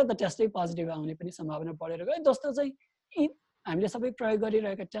हुन्छ। एउटा त टेस्टै पोजिटिभ आउने पनि सम्भावना बढेर गयो, दोस्रो चाहिँ हामीले सबै प्रयोग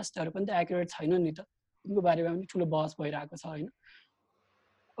गरिरहेका टेस्टहरू पनि त एक्युरेट छैन नि त, उनको बारेमा पनि ठुलो बहस भइरहेको छ होइन।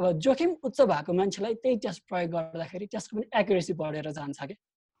 अब जोखिम उच्च भएको मान्छेलाई त्यही टेस्ट प्रयोग गर्दाखेरि टेस्टको पनि एक्युरेसी बढेर जान्छ क्या।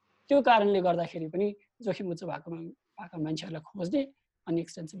 त्यो कारणले गर्दाखेरि पनि जोखिम उच्च भएको मान्छेहरूलाई खोज्ने अनि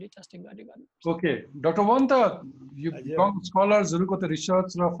एक्सटेन्सिभली टेस्टिङ गर्ने। ओके डाक्टर वन, त यो स्कलर्सहरूको त रिसर्च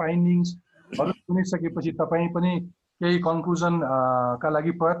र फाइन्डिङ्सहरू सुनिसकेपछि तपाईँ पनि केही कन्क्लुजन का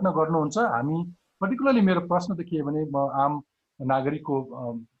लागि प्रयत्न गर्नुहुन्छ। हामी पर्टिकुलरली मेरो प्रश्न त के हो भने म आम नागरिकको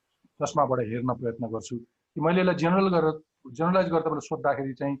चस्माबाट हेर्न प्रयत्न गर्छु कि मैले यसलाई जेनरलाइज गर्दा बेला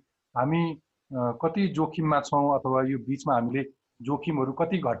सोद्धाखेरि चाहिँ हामी कति जोखिममा छौँ अथवा यो बिचमा हामीले जोखिमहरू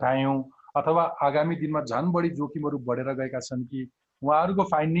कति घटायौँ अथवा आगामी दिनमा झन् बढी जोखिमहरू बढेर गएका छन् कि, उहाँहरूको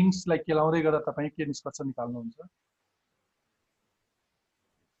फाइन्डिङ्सलाई केलाउँदै गर्दा तपाईँ के निष्कर्ष निकाल्नुहुन्छ?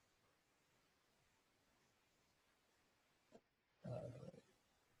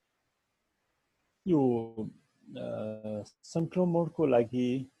 यो सङ्क्रमणको लागि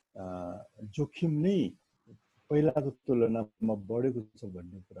जोखिम नै पहिलाको तुलनामा बढेको छ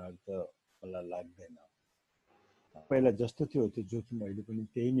भन्ने कुराहरू त मलाई लाग्दैन। पहिला जस्तो थियो त्यो जोखिम अहिले पनि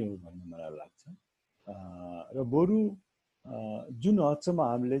त्यही नै हो भन्ने मलाई लाग्छ। र बरु जुन हदसम्म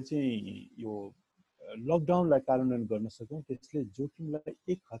हामीले चाहिँ यो लकडाउनलाई कार्यान्वयन गर्न सक्यौँ त्यसले जोखिमलाई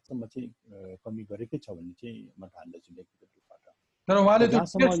एक हदसम्म चाहिँ कमी गरेकै छ भन्ने चाहिँ म ठान्दछु व्यक्तिगत रूपबाट। तर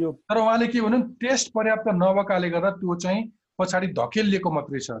उहाँले के भन्नु, टेस्ट पर्याप्त नभएकाले गर्दा त्यो चाहिँ पछाडि धकेलिएको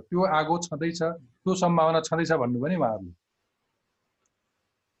मात्रै छ, त्यो आगो छँदैछ, त्यो सम्भावना छँदैछ भन्नुभयो नि उहाँहरूले।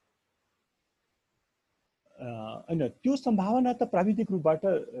 होइन, त्यो सम्भावना त प्राविधिक रूपबाट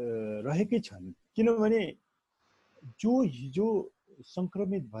रहेकै छन्, किनभने जो हिजो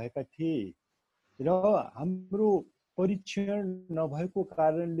सङ्क्रमित भएका थिए र हाम्रो परीक्षण नभएको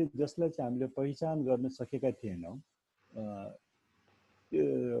कारणले जसलाई चाहिँ हामीले पहिचान गर्न सकेका थिएनौँ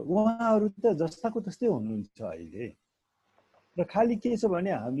उहाँहरू त जस्ताको तस्तै हुनुहुन्छ अहिले। र खालि के छ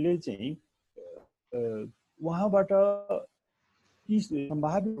भने हामीले चाहिँ उहाँबाट ती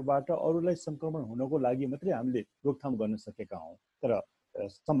सम्भावितबाट अरूलाई सङ्क्रमण हुनको लागि मात्रै हामीले रोकथाम गर्न सकेका हौँ, तर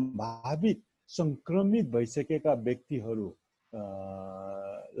सम्भावित सङ्क्रमित भइसकेका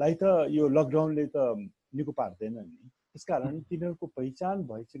व्यक्तिहरूलाई त यो लकडाउनले त निको पार्दैन नि। त्यसकारण तिनीहरूको पहिचान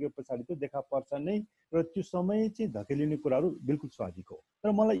भइसके पछाडि त देखा पर्छ नै, र त्यो समय चाहिँ धकेलिने कुराहरू बिल्कुल स्वाभाविक हो।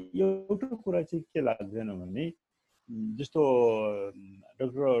 तर मलाई एउटा कुरा चाहिँ के लाग्दैन भने जस्तो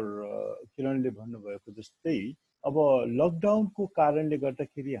डाक्टर किरणले भन्नुभएको जस्तै अब लकडाउनको कारणले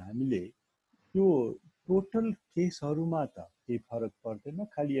गर्दाखेरि हामीले त्यो टोटल केसहरूमा त केही फरक पर्दैन,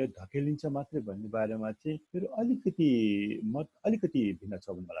 खालि यो धकेलिन्छ मात्रै भन्ने बारेमा चाहिँ मेरो अलिकति भिन्न छ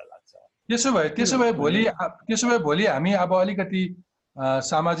भन्ने मलाई लाग्छ। त्यसो भए भोलि हामी अब अलिकति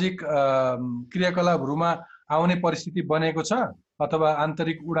सामाजिक क्रियाकलापहरूमा आउने परिस्थिति बनेको छ, अथवा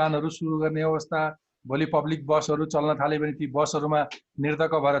आन्तरिक उडानहरू सुरु गर्ने अवस्था, भोलि पब्लिक बसहरू चल्न थाले भने ती बसहरूमा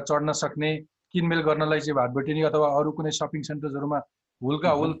निर्धक्क भएर चढ्न सक्ने, किनमेल गर्नलाई चाहिँ भाटबेटेनी अथवा अरू कुनै सपिङ सेन्टर्सहरूमा हुलका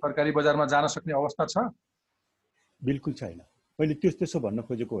हुल सरकारी बजारमा जान सक्ने अवस्था छ? बिल्कुल छैन। मैले त्यसो भन्न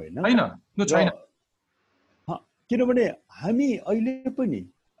खोजेको होइन, त्यो छैन। किनभने हामी अहिले पनि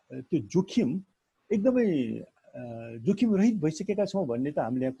त्यो जोखिम एकदमै जोखिम रहित भइसकेका छौँ भन्ने त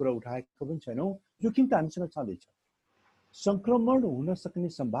हामीले यहाँ कुरा उठाएको पनि छैनौँ। जोखिम त हामीसँग छँदैछ। संक्रमण हुन सक्ने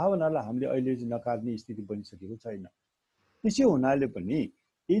सम्भावनालाई हामीले अहिले नकार्ने स्थिति बनिसकेको छैन। त्यसै हुनाले पनि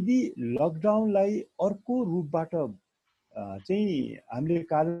यदि लकडाउनलाई अर्को रूपबाट चाहिँ हामीले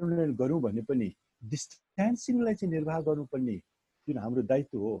कार्यान्वयन गरौँ भने पनि डिस्टेन्सिङलाई चाहिँ निर्वाह गर्नुपर्ने जुन हाम्रो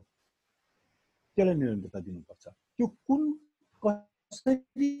दायित्व हो त्यसलाई निरन्तरता दिनुपर्छ। त्यो कुन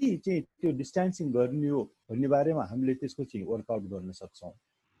कसरी चाहिँ त्यो डिस्टेन्सिङ गर्ने हो भन्ने बारेमा हामीले त्यसको चाहिँ वर्कआउट गर्न सक्छौँ।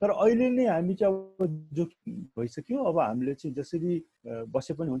 तर अहिले नै हामी चाहिँ अब जोखिम भइसक्यो, अब हामीले चाहिँ जसरी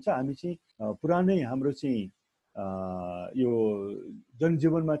बसे पनि हुन्छ, हामी चाहिँ पुरानै हाम्रो चाहिँ यो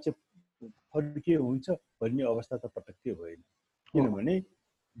जनजीवनमा चाहिँ फर्किए हुन्छ भन्ने अवस्था त पटक्कै होइन। किनभने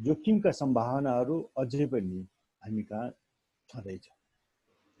जोखिमका सम्भावनाहरू अझै पनि हामी कहाँ छँदैछ।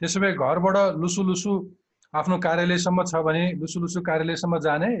 त्यसो भए घरबाट लुसु आफ्नो कार्यालयसम्म छ भने लुसु कार्यालयसम्म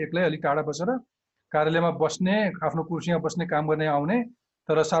जाने, एक्लै अलिक टाढा बसेर कार्यालयमा बस्ने, आफ्नो कुर्सीमा बस्ने, काम गर्ने आउने,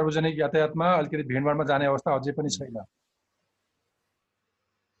 तर सार्वजनिक यातायातमा अलिकति भिडभाडमा जाने अवस्था अझै पनि छैन।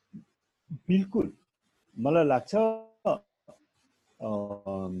 बिल्कुल मलाई लाग्छ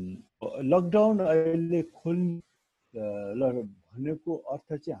लकडाउन अहिले भनेको अर्थ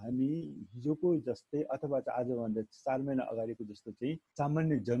चाहिँ हामी हिजोको जस्तै अथवा आजभन्दा 4 महिना अगाडिको जस्तो चाहिँ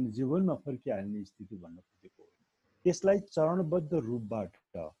सामान्य जनजीवनमा फर्किहाल्ने स्थिति भन्न खोजेको हो। त्यसलाई चरणबद्ध रूपबाट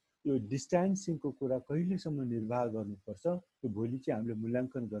यो डिस्टेन्सिङको कुरा कहिलेसम्म निर्वाह गर्नुपर्छ त्यो भोलि चाहिँ हामीले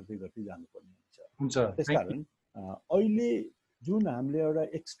मूल्याङ्कन गर्दै जानुपर्ने हुन्छ। त्यसकारण अहिले जुन हामीले एउटा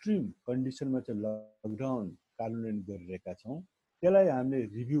एक्सट्रिम कन्डिसनमा चाहिँ लकडाउन कार्यान्वयन गरिरहेका छौँ त्यसलाई हामीले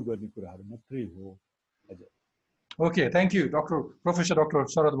रिभ्यू गर्ने कुराहरू मात्रै हो। हजुर, okay, thank you professor doctor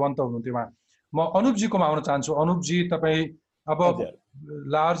Sharad वन्त हुनुहुन्थ्यो। म अनुपजीकोमा आउन चाहन्छु। अनुपजी, तपाईँ अब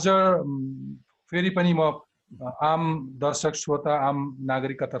लार्जर फेरि पनि म आम दर्शक श्रोता आम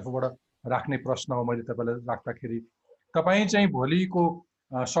नागरिकका तर्फबाट राख्ने प्रश्न हो, मैले तपाईँलाई राख्दाखेरि तपाईँ चाहिँ भोलिको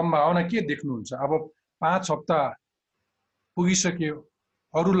सम्भावना के देख्नुहुन्छ? अब 5 हप्ता पुगिसक्यो,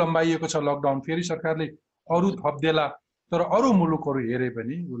 अरू लम्बाइएको छ लकडाउन, फेरि सरकारले अरू थप देला, तर अरू मुलुकहरू हेरे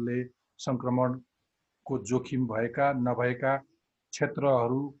पनि उसले संक्रमणको जोखिम भएका नभएका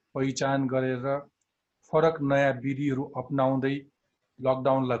क्षेत्रहरू पहिचान गरेर फरक नयाँ विधिहरू अपनाउँदै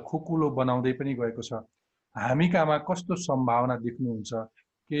लकडाउनलाई खुकुलो बनाउँदै पनि गएको छ। हामी कहाँमा कस्तो सम्भावना देख्नुहुन्छ?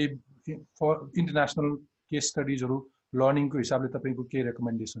 केही इन्टरनेसनल केस स्टडिजहरू लर्निङको हिसाबले तपाईँको के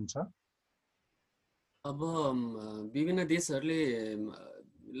रेकमेन्डेसन छ? अब विभिन्न देशहरूले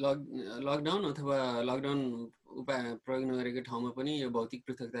लकडाउन अथवा लकडाउन उपाय प्रयोग नगरेको ठाउँमा पनि यो भौतिक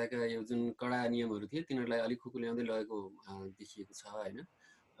पृथकताका यो जुन कडा नियमहरू थिए तिनीहरूलाई अलिक खुकुल्याउँदै लगेको देखिएको छ होइन।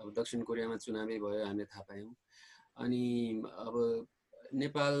 अब दक्षिण कोरियामा चुनावै भयो, हामीले थाहा पायौँ। अनि अब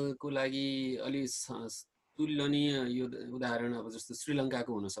नेपालको लागि अलि तुलनीय यो उदाहरण अब जस्तो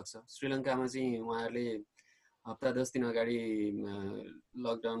श्रीलङ्काको हुनसक्छ। श्रीलङ्कामा चाहिँ उहाँहरूले हप्ता 10 दिन अगाडि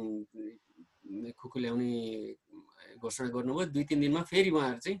लकडाउन खुकुल्याउने घोषणा गर्नुभयो। 2-3 दिनमा फेरि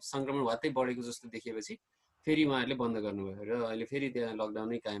उहाँहरू चाहिँ सङ्क्रमण वात्तै बढेको जस्तो देखिएपछि फेरि उहाँहरूले बन्द गर्नुभयो र अहिले फेरि त्यहाँ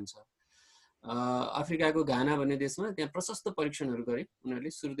लकडाउनै कायम छ। अफ्रिकाको घाना भन्ने देशमा त्यहाँ प्रशस्त परीक्षणहरू गरे उनीहरूले।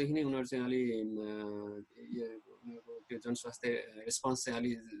 सुरुदेखि नै उनीहरू चाहिँ अलि त्यो जनस्वास्थ्य रेस्पोन्स चाहिँ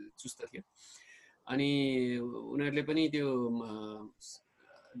अलि चुस्त थियो। अनि उनीहरूले पनि त्यो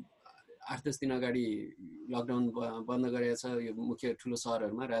 8-10 दिन अगाडि लकडाउन बन्द गरेको छ यो मुख्य ठुलो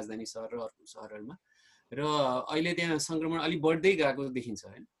सहरहरूमा, राजधानी सहर र अर्को सहरहरूमा, र अहिले त्यहाँ सङ्क्रमण अलिक बढ्दै गएको देखिन्छ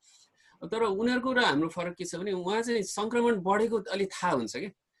होइन। तर उनीहरूको र हाम्रो फरक के छ भने उहाँ चाहिँ सङ्क्रमण बढेको अलिक थाहा हुन्छ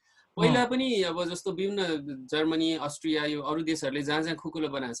क्या। पहिला पनि अब जस्तो विभिन्न जर्मनी, अस्ट्रिया, यो अरू देशहरूले जहाँ जहाँ खुकुलो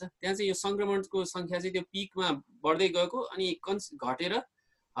बनाएको छ त्यहाँ चाहिँ यो सङ्क्रमणको सङ्ख्या चाहिँ त्यो पिकमा बढ्दै गएको अनि घटेर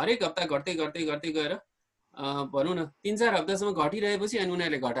हरेक हप्ता घट्दै गएर भनौँ न 3-4 हप्तासम्म घटिरहेपछि अनि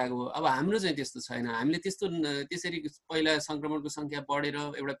उनीहरूले घटाएको हो। अब हाम्रो चाहिँ त्यस्तो छैन। हामीले त्यसरी पहिला सङ्क्रमणको सङ्ख्या बढेर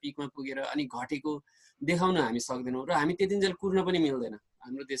एउटा पिकमा पुगेर अनि घटेको देखाउन हामी सक्दैनौँ र हामी त्यतिन्जेल कुर्न पनि मिल्दैन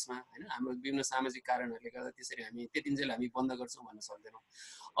हाम्रो देशमा होइन। हाम्रो विभिन्न सामाजिक कारणहरूले गर्दा त्यसरी हामी त्यतिन्जेल हामी बन्द गर्छौँ भन्न सक्दैनौँ।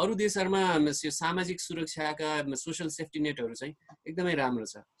 अरू देशहरूमा यो सामाजिक सुरक्षाका सोसल सेफ्टी नेटहरू चाहिँ एकदमै राम्रो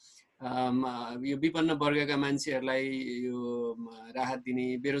छ। यो विपन्न वर्गका मान्छेहरूलाई यो राहत दिने,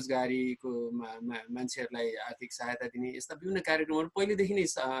 बेरोजगारीको मान्छेहरूलाई आर्थिक सहायता दिने यस्ता विभिन्न कार्यक्रमहरू पहिलेदेखि नै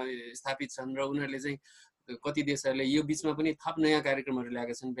स्थापित छन् र उनीहरूले चाहिँ कति देशहरूले यो बिचमा पनि थप नयाँ कार्यक्रमहरू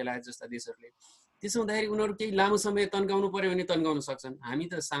ल्याएका छन्, बेलायत जस्ता देशहरूले। त्यसो हुँदाखेरि उनीहरू केही लामो समय तन्काउनु पर्यो भने तन्काउन सक्छन्, हामी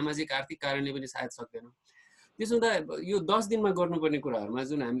त सामाजिक आर्थिक कारणले पनि सायद सक्दैनौँ। त्यसो हुँदा यो 10 दिनमा गर्नुपर्ने कुराहरूमा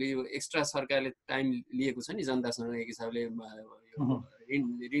जुन हामीले यो एक्स्ट्रा सरकारले टाइम लिएको छ नि जनतासँग एक हिसाबले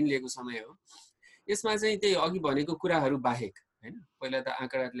ऋण लिएको समय हो, यसमा चाहिँ त्यही अघि भनेको कुराहरू बाहेक हैन, पहिला त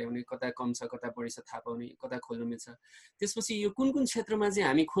आँकडा ल्याउने, कता कम छ कता बढी छ थाहा पाउने, कता खोल्नु मिल्छ, त्यसपछि यो कुन कुन क्षेत्रमा चाहिँ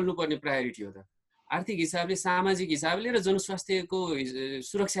हामी खोल्नुपर्ने प्रायोरिटी हो त, आर्थिक हिसाबले, सामाजिक हिसाबले र जनस्वास्थ्यको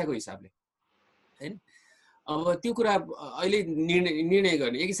सुरक्षाको हिसाबले हैन। अब त्यो कुरा अहिले निर्णय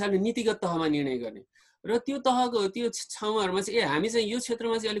गर्ने, एक हिसाबले नीतिगत तहमा निर्णय गर्ने र त्यो तहको त्यो ठाउँहरूमा चाहिँ हामी चाहिँ यो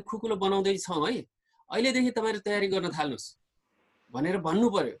क्षेत्रमा चाहिँ अलिक खुकुलो बनाउँदै छौँ है, अहिलेदेखि तपाईँहरू तयारी गर्न थाल्नुहोस् भनेर भन्नु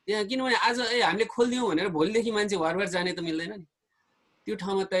पर्यो त्यहाँ। किनभने आज हामीले खोलिदियौँ भनेर भोलिदेखि मान्छे वारवार जाने त मिल्दैन नि। त्यो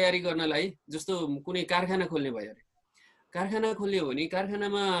ठाउँमा तयारी गर्नलाई जस्तो कुनै कारखाना खोल्ने भयो अरे, कारखाना खोल्यो भने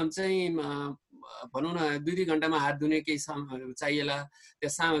कारखानामा चाहिँ भनौँ न 2-3 घन्टामा हात धुने केही चाहिएला,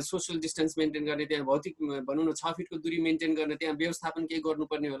 त्यहाँ सोसियल डिस्टेन्स मेन्टेन गर्ने, त्यहाँ भौतिक भनौँ न 6 फिटको दूरी मेन्टेन गर्ने, त्यहाँ व्यवस्थापन केही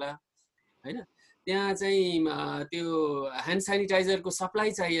गर्नुपर्ने होला हैन। त्यहाँ चाहिँ त्यो ह्यान्ड सेनिटाइजरको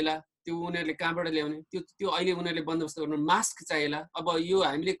सप्लाई चाहिएला, त्यो उनीहरूले कहाँबाट ल्याउने, त्यो अहिले उनीहरूले बन्दोबस्त गर्नु। मास्क चाहिएला, अब यो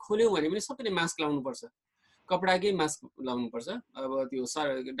हामीले खोल्यौँ भने पनि सबैले मास्क लाउनुपर्छ, कपडाकै मास्क लाउनुपर्छ। अब त्यो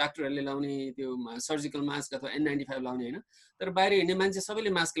डाक्टरहरूले लाउने त्यो सर्जिकल मास्क अथवा N95 लाउने होइन, तर बाहिर हिँड्ने मान्छे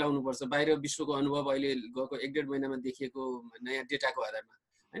सबैले मास्क लाउनुपर्छ। बाहिर विश्वको अनुभव अहिले गएको 1-1.5 महिनामा देखिएको नयाँ डेटाको आधारमा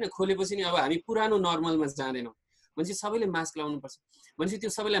होइन, खोलेपछि नि अब हामी पुरानो नर्मलमा जाँदैनौँ भनेपछि सबैले मास्क लाउनुपर्छ। भनेपछि त्यो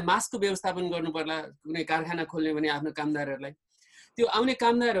सबैलाई मास्कको व्यवस्थापन गर्नु पर्ला। कुनै कारखाना खोल्ने भने आफ्नो कामदारहरूलाई, त्यो आउने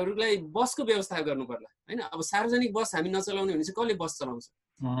कामदारहरूलाई बसको व्यवस्था गर्नु पर्ला हैन। अब सार्वजनिक बस हामी नचलाउने भने चाहिँ कसले बस चलाउँछ?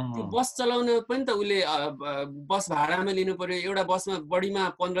 त्यो बस चलाउन पनि त उसले बस भाडामा लिनु पर्यो। एउटा बसमा बढीमा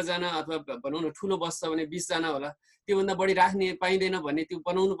 15 जना अथवा भनौँ न ठुलो बस छ भने 20 जना होला, त्योभन्दा बढी राख्ने पाइँदैन भन्ने त्यो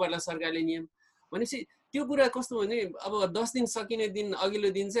बनाउनु पर्ला सरकारले नियम। भनेपछि त्यो कुरा कस्तो भने अब 10 दिन सकिने दिन अघिल्लो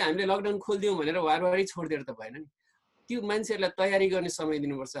दिन चाहिँ हामीले लकडाउन खोलिदियौँ भनेर वारवारी छोडिदिएर त भएन नि। त्यो मान्छेहरूलाई तयारी गर्ने समय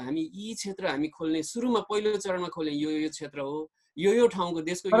दिनुपर्छ। हामी यी क्षेत्र हामी खोल्ने सुरुमा पहिलो चरणमा खोल्ने यो क्षेत्र हो, यो ठाउँको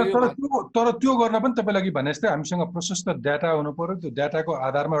देशको तर त्यो गर्न पनि तपाईँलाई कि भने जस्तै हामीसँग प्रशस्त डाटा हुनु पर्यो। त्यो डाटाको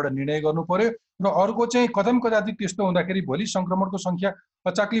आधारमा एउटा निर्णय गर्नु पर्यो र अर्को चाहिँ कदम कदाचित त्यस्तो हुँदाखेरि भोलि संक्रमणको संख्या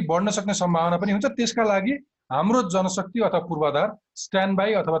अचानक बढ्न सक्ने सम्भावना पनि हुन्छ। त्यसका लागि हाम्रो जनशक्ति अथवा पूर्वाधार स्ट्यान्ड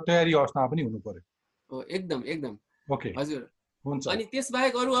बाई अथवा तयारी अवस्थामा पनि हुनु पर्यो। एकदम ओके हजुर हुन्छ। अनि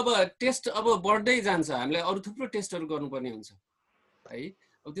त्यसबाहेक अरू अब टेस्ट अब बढ्दै जान्छ, हामीलाई अरू थुप्रो टेस्टहरू गर्नुपर्ने हुन्छ है।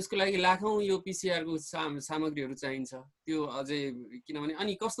 अब त्यसको लागि लाखौँ यो PCR को सामग्रीहरू चाहिन्छ। त्यो अझै किनभने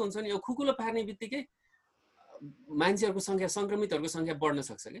अनि कस्तो हुन्छ नि, यो खुकुलो पार्ने बित्तिकै मान्छेहरूको सङ्ख्या, सङ्क्रमितहरूको सङ्ख्या बढ्न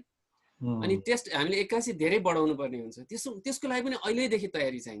सक्छ क्या। अनि टेस्ट हामीले एक्कासी धेरै बढाउनु पर्ने हुन्छ। त्यसको लागि पनि अहिलेदेखि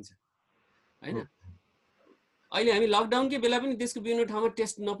तयारी चाहिन्छ हैन। अहिले हामी लकडाउनकै बेला पनि देशको विभिन्न ठाउँमा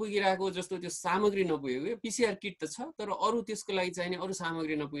टेस्ट नपुगिरहेको जस्तो त्यो सामग्री नपुगेको, PCR किट त छ तर अरू त्यसको लागि चाहिने अरू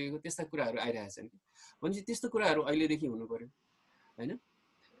सामग्री नपुगेको त्यस्ता कुराहरू आइरहेछन्। भनेपछि त्यस्तो कुराहरू अहिलेदेखि हुनु पर्यो हैन।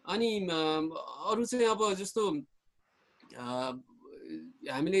 अनि अरू चाहिँ अब जस्तो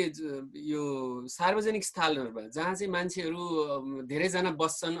हामीले यो सार्वजनिक स्थलहरूमा जहाँ चाहिँ मान्छेहरू धेरैजना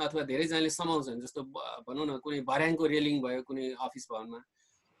बस्छन् अथवा धेरैजनाले समाउँछन्, जस्तो भनौँ न कुनै भर्याङको रेलिङ भयो कुनै अफिस भवनमा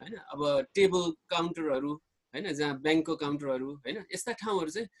हैन, अब टेबल काउन्टरहरू हैन, जहाँ ब्याङ्कको काउन्टरहरू हैन, यस्ता ठाउँहरू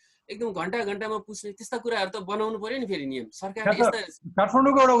चाहिँ एकदम घण्टामा पुस्ने त्यस्ता कुराहरू त बनाउनु पर्यो नि। फेरि नियम सरकारले यस्ता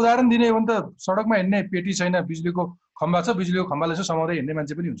काठमाडौँको एउटा उदाहरण दिने हो भने त सडकमा हिँड्ने पेटी छैन, बिजुलीको खम्बा छ, बिजुलीको खम्बाले चाहिँ समाउँदै हिँड्ने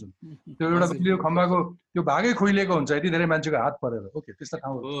मान्छे पनि हुन्छन्। त्यो एउटा बिजुलीको खम्बाको त्यो भागै खोइलिएको हुन्छ यति धेरै मान्छेको हात परेर। ओके त्यस्ता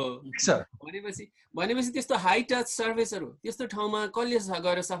ठाउँहरू भनेपछि त्यस्तो हाई टच सर्भिसहरू त्यस्तो ठाउँमा कसले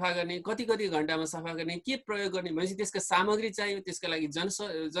गएर सफा गर्ने, कति घण्टामा सफा गर्ने, के प्रयोग गर्ने, भनेपछि त्यसका सामग्री चाहियो, त्यसका लागि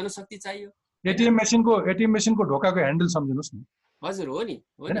जनशक्ति चाहियो। एटिएम मेसिनको ढोकाको ह्यान्डल सम्झिनुहोस् न। हजुर हो नि।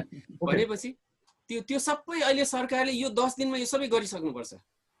 भनेपछि त्यो सबै अहिले सरकारले यो 10 दिनमा यो सबै गरिसक्नुपर्छ।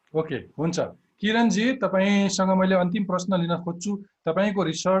 ओके हुन्छ। किरणजी तपाईसँग मैले अन्तिम प्रश्न लिन खोज्छु। तपाईको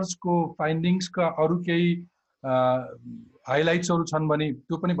रिसर्चको फाइन्डिङ्सका अरू केही हाइलाइट्सहरू छन् भने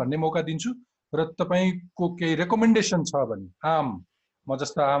त्यो पनि भन्ने मौका दिन्छु र तपाईको केही रेकमेन्डेसन छ भने म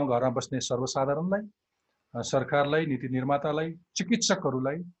जस्ता आम घरमा बस्ने सर्वसाधारणलाई, सरकारलाई, नीति निर्मातालाई,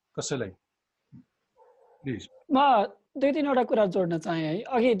 चिकित्सकहरूलाई, कसैलाई प्लिज। म 2-3वटा कुरा जोड्न चाहे है।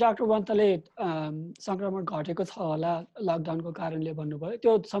 अघि डाक्टर बन्तले संक्रमण घटेको छ होला लकडाउनको कारणले भन्नुभयो,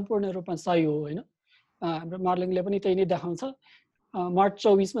 त्यो सम्पूर्ण रूपमा सही हो होइन। हाम्रो मर्लिङले पनि त्यही नै देखाउँछ। मार्च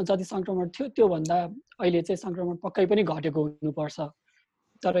 24 मा जति संक्रमण थियो त्योभन्दा अहिले चाहिँ संक्रमण पक्कै पनि घटेको हुनुपर्छ,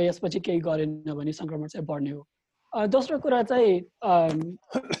 तर यसपछि केही गरेन भने संक्रमण चाहिँ बढ्ने हो। दोस्रो कुरा चाहिँ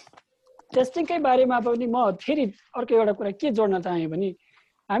टेस्टिङकै बारेमा पनि म फेरि अर्को एउटा कुरा के जोड्न चाहेँ भने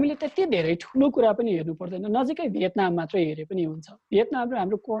हामीले त्यति धेरै ठुलो कुरा पनि हेर्नु पर्दैन। नजिकै भियतनाम मात्रै हेरे पनि हुन्छ। भियतनाम र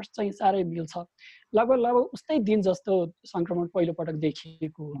हाम्रो कोर्स चाहिँ साह्रै मिल्छ। लगभग उस्तै दिन जस्तो संक्रमण पहिलोपटक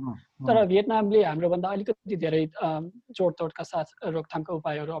देखिएको हो। तर भियतनामले हाम्रोभन्दा अलिकति धेरै जोडतोडका साथ रोकथामका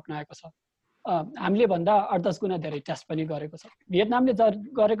उपायहरू अपनाएको छ। हामीले भन्दा 8-10 गुणा धेरै टेस्ट पनि गरेको छ। भियतनामले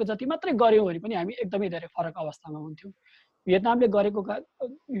गरेको जति मात्रै गर्यौँ भने पनि हामी एकदमै धेरै फरक अवस्थामा हुन्थ्यौँ।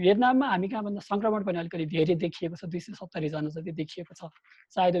 भियतनाममा हामी कहाँभन्दा संक्रमण पनि अलिकति धेरै देखिएको छ। 270 जना जति देखिएको छ।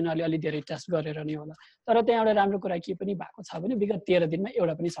 सायद उनीहरूले अलि धेरै टेस्ट गरेर नै होला। तर त्यहाँ एउटा राम्रो कुरा के पनि भएको छ भने विगत 13 दिनमा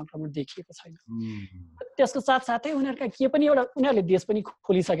एउटा पनि संक्रमण देखिएको छैन। त्यसको साथसाथै उनीहरूले देश पनि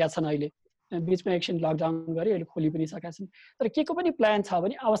खोलिसकेका छन्। अहिले बीचमा एकछिन लकडाउन गरे, अहिले खोलि पनि सकेका छन्। तर के को पनि प्लान छ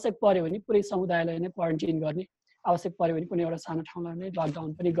भने आवश्यक पर्यो भने पुरै समुदायलाई नै क्वारेन्टाइन गर्ने, आवश्यक पर्यो भने कुनै एउटा सानो ठाउँलाई नै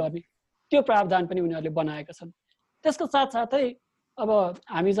लकडाउन पनि गर्ने, त्यो प्रावधान पनि उनीहरूले बनाएका छन्। त्यसको साथसाथै अब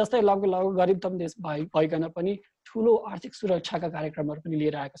हामी जस्तै लगभग गरिबतम देश भइकन पनि ठुलो आर्थिक सुरक्षाका कार्यक्रमहरू पनि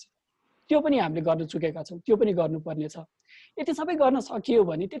लिएर आएको छ। त्यो पनि हामीले गर्न चुकेका छौँ। त्यो पनि गर्नुपर्ने छ। यति सबै गर्न सकियो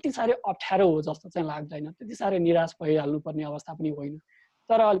भने त्यति साह्रै अप्ठ्यारो हो जस्तो चाहिँ लाग्दैन। त्यति साह्रै निराश भइहाल्नुपर्ने अवस्था पनि होइन।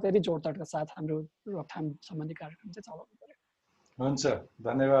 तर अलिकति जोडतोडका साथ हाम्रो रोकथाम सम्बन्धी कार्यक्रम चाहिँ चलाउनु पर्यो। हुन्छ,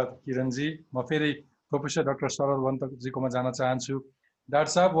 धन्यवाद किरणजी। म फेरि प्रोफेसर डाक्टर शरद वन्तजीकोमा जान चाहन्छु।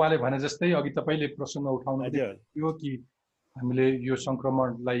 डाक्टर साहब, उहाँले भने जस्तै अघि तपाईँले प्रसङ्ग उठाउनु थियो कि हामीले यो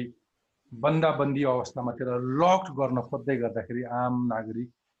संक्रमणलाई बन्दाबन्दी अवस्थामा त्यसलाई लक गर्न खोज्दै गर्दाखेरि आम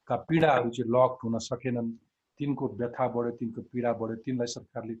नागरिकका पीडाहरू चाहिँ लक हुन सकेनन्। तिनको व्यथा बढ्यो, तिनको पीडा बढ्यो, तिनलाई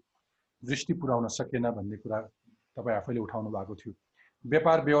सरकारले दृष्टि पुर्याउन सकेन भन्ने कुरा तपाईँ आफैले उठाउनु भएको थियो।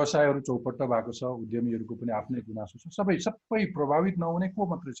 व्यापार व्यवसायहरू चौपट्ट भएको छ, उद्यमीहरूको पनि आफ्नै गुनासो छ। सबै प्रभावित नहुने को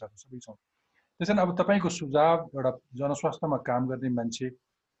मात्रै छ, सबै छौँ। त्यसैले अब तपाईँको सुझाव, एउटा जनस्वास्थ्यमा काम गर्ने मान्छे,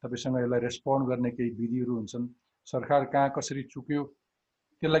 तपाईँसँग यसलाई रेस्पोन्ड गर्ने केही विधिहरू हुन्छन्, सरकार कहाँ कसरी चुक्यो,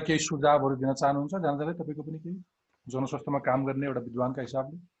 त्यसलाई केही सुझावहरू दिन चाहनुहुन्छ? जानकारी तपाईँको पनि केही जनस्वास्थ्यमा काम गर्ने एउटा विद्वानका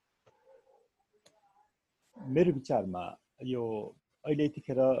हिसाबले? मेरो विचारमा यो अहिले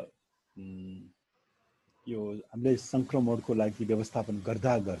यतिखेर यो हामीले संक्रमणको लागि व्यवस्थापन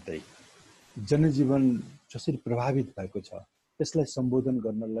गर्दा गर्दै जनजीवन जसरी प्रभावित भएको छ त्यसलाई सम्बोधन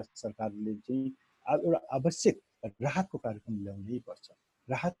गर्नलाई सरकारले चाहिँ एउटा आवश्यक राहतको कार्यक्रम ल्याउनै पर्छ,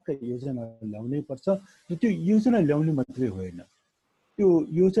 राहतका योजना ल्याउनै पर्छ। र त्यो योजना ल्याउने मात्रै होइन, त्यो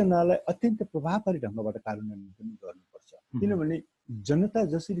योजनालाई अत्यन्त प्रभावकारी ढङ्गबाट कार्यान्वयन पनि गर्नुपर्छ। किनभने जनता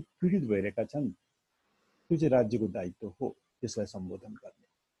जसरी पीडित भइरहेका छन् त्यो चाहिँ राज्यको दायित्व हो त्यसलाई सम्बोधन गर्ने।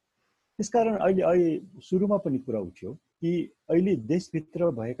 त्यसकारण अहिले सुरुमा पनि कुरा उठ्यो कि अहिले देशभित्र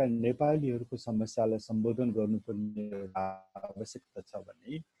भएका नेपालीहरूको समस्यालाई सम्बोधन गर्नुपर्ने आवश्यकता छ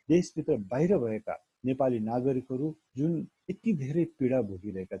भने देशभित्र बाहिर भएका नेपाली नागरिकहरू जुन यति धेरै पीडा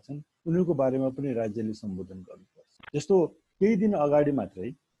भोगिरहेका छन् उनीहरूको बारेमा पनि राज्यले सम्बोधन गर्नुपर्छ। जस्तो केही दिन अगाडि मात्रै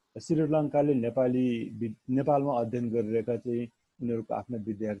श्रीलङ्काले नेपालमा अध्ययन गरिरहेका चाहिँ उनीहरूको आफ्ना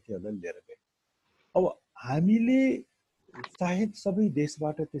विद्यार्थीहरूलाई लिएर गए। अब हामीले सायद सबै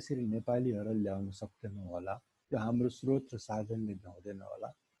देशबाट त्यसरी नेपालीहरूलाई ल्याउन सक्दैनौँ होला, त्यो हाम्रो स्रोत र साधनले भ्याउँदैन होला।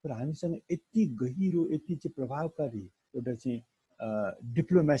 तर हामीसँग यति गहिरो, यति चाहिँ प्रभावकारी एउटा चाहिँ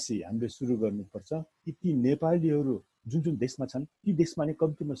डिप्लोमेसी हामीले सुरु गर्नुपर्छ कि ती नेपालीहरू जुन देशमा छन् ती देशमा नै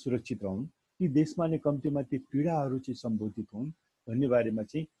कम्तीमा सुरक्षित रहन्, ती देशमा नै कम्तीमा ती पीडाहरू चाहिँ सम्बोधित हुन् भन्ने बारेमा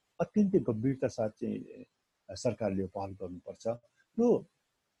चाहिँ अत्यन्तै गम्भीरता साथ चाहिँ सरकारले पहल गर्नुपर्छ। र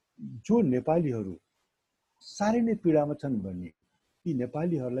जो नेपालीहरू साह्रै नै पीडामा छन् भने ती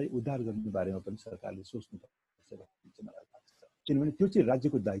नेपालीहरूलाई उद्धार गर्ने बारेमा पनि सरकारले सोच्नुपर्छ भन्ने मलाई लाग्छ। किनभने त्यो चाहिँ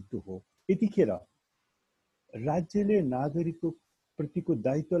राज्यको दायित्व हो। यतिखेर राज्यले नागरिकको प्रतिको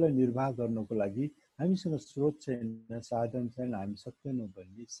दायित्वलाई निर्वाह गर्नको लागि हामीसँग स्रोत छैन, साधन छैन, हामी सक्दैनौँ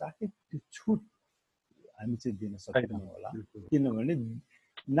भन्ने सायद त्यो छुट हामी चाहिँ दिन सक्दैनौँ होला। किनभने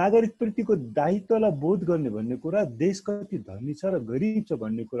नागरिकप्रतिको दायित्वलाई बोध गर्ने भन्ने कुरा देश कति धनी छ र गरिब छ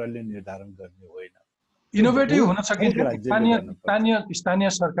भन्ने कुराले निर्धारण गर्ने होइन। इनोभेटिभ हुन सकिन्छ। स्थानीय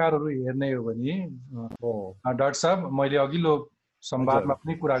सरकारहरू हेर्ने हो भने डाक्टर साहब, मैले अघिल्लो संवादमा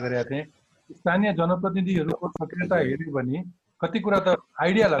पनि कुरा गरेका थिएँ, स्थानीय जनप्रतिनिधिहरूको सक्रियता हेऱ्यो भने कति कुरा त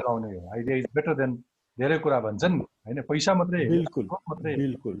आइडिया लगाउने हो। आइडिया इज बेटर देन धेरै कुरा भन्छन् नि, होइन? पैसा मात्रै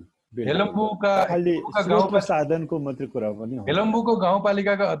हेलम्बुको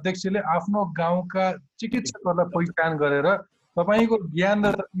गाउँपालिकाका अध्यक्षले आफ्नो गाउँका चिकित्सकहरूलाई पहिचान गरेर तपाईको ज्ञान र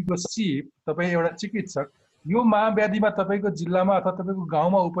तपाईँको सिप, तपाईँ एउटा चिकित्सक, यो महाव्याधिमा तपाईँको जिल्लामा अथवा तपाईँको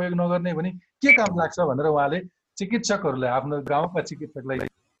गाउँमा उपयोग नगर्ने भने के काम लाग्छ भनेर उहाँले चिकित्सकहरूलाई, आफ्नो गाउँका चिकित्सकलाई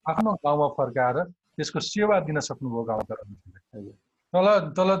आफ्नो गाउँमा फर्काएर त्यसको सेवा दिन सक्नुभयो गाउँका मान्छेले।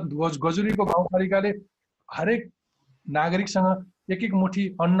 तल गजुरीको गाउँपालिकाले हरेक नागरिकसँग एक मुठी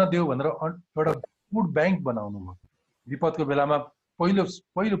अन्न देऊ भनेर एउटा फुड ब्याङ्क बनाउनु भयो। विपदको बेलामा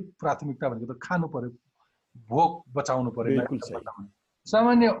पहिलो प्राथमिकता भनेको त खानु पर्यो, भोक बचाउनु पर्यो। बिल्कुल सही।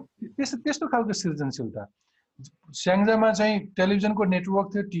 सामान्य त्यस्तो खालको सृजनशीलता। स्याङ्जामा चाहिँ टेलिभिजनको नेटवर्क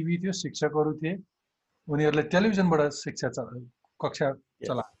थियो, टिभी थियो, शिक्षकहरू थिए, उनीहरूले टेलिभिजनबाट शिक्षा कक्षा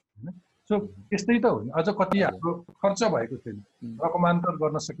चलाएको होइन। सो त्यस्तै त हो नि। अझ कति हाम्रो खर्च भएको थिएन, रकमान्तर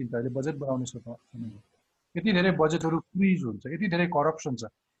गर्न सकिन्छ। अहिले बजेट बनाउने समय यति धेरै बजेटहरू फ्रिज हुन्छ, यति धेरै करप्सन छ,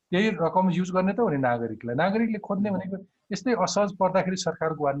 त्यही रकम युज गर्ने त हो नि नागरिकलाई। नागरिकले खोज्ने भनेको यस्तै असहज पर्दाखेरि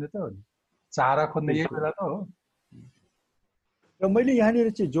सरकार गुहार्ने त हो नि, चारा खोज्ने यही बेला त हो। र मैले यहाँनिर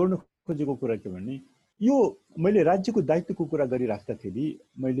चाहिँ जोड्न खोजेको कुरा के भने, यो मैले राज्यको दायित्वको कुरा गरिराख्दाखेरि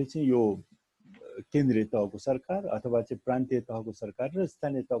मैले चाहिँ यो केन्द्रीय तहको सरकार अथवा चाहिँ प्रान्तीय तहको सरकार र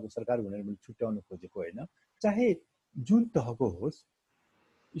स्थानीय तहको सरकार भनेर मैले छुट्याउन खोजेको होइन। चाहे जुन तहको होस्,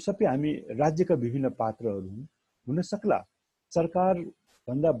 यो सबै हामी राज्यका विभिन्न पात्रहरू हुन सक्ला।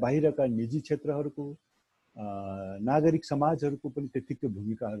 सरकारभन्दा बाहिरका निजी क्षेत्रहरूको, नागरिक समाजहरूको पनि त्यतिकै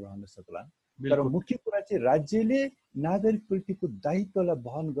भूमिकाहरू रहन सक्ला। तर मुख्य कुरा चाहिँ राज्यले नागरिकप्रतिको दायित्वलाई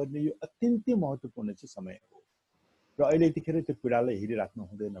वहन गर्ने यो अत्यन्तै महत्त्वपूर्ण चाहिँ समय हो र अहिले यतिखेर त्यो पीडालाई हेरिराख्नु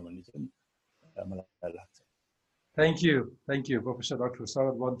हुँदैन भन्ने चाहिँ मलाई लाग्छ। Thank you professor doctor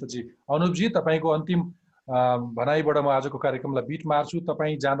Sharad Onta ji. Anup ji, तपाईँको अन्तिम भनाइबाट म आजको कार्यक्रमलाई बिट मार्छु।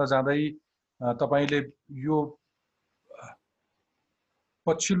 तपाईँ जाँदा जाँदै तपाईँले यो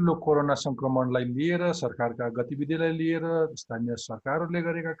पछिल्लो कोरोना संक्रमणलाई लिएर, सरकारका गतिविधिलाई लिएर, स्थानीय सरकारहरूले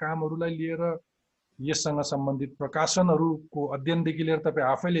गरेका कामहरूलाई लिएर, यससँग सम्बन्धित प्रकाशनहरूको अध्ययनदेखि लिएर तपाईँ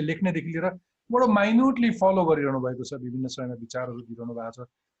आफैले लेख्नेदेखि लिएर बडो माइन्युटली फलो गरिरहनु भएको छ, विभिन्न समयमा विचारहरू दिइरहनु भएको छ,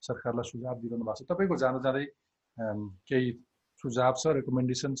 सरकारलाई सुझाव दिइरहनु भएको छ। तपाईँको जाँदा जाँदै केही सुझाव छ,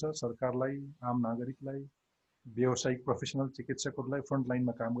 रेकमेन्डेसन छ सरकारलाई, आम नागरिकलाई, व्यावसायिक प्रोफेसनल चिकित्सकहरूलाई, फ्रन्ट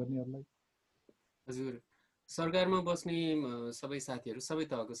लाइनमा काम गर्नेहरूलाई? हजुर, सरकारमा बस्ने सबै साथीहरू, सबै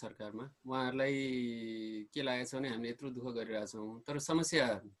तहको सरकारमा, उहाँहरूलाई के लागेको छ भने हामीले यत्रो दुःख गरिरहेछौँ, तर समस्या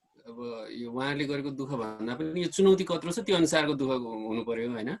अब यो उहाँहरूले गरेको दुःख भन्दा पनि यो चुनौती कत्रो छ त्यो अनुसारको दुःख हुनु पर्यो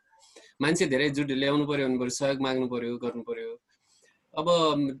होइन। मान्छे धेरै जुट ल्याउनु पर्यो, हुनु पर्यो, सहयोग माग्नु पर्यो, गर्नु पर्यो। अब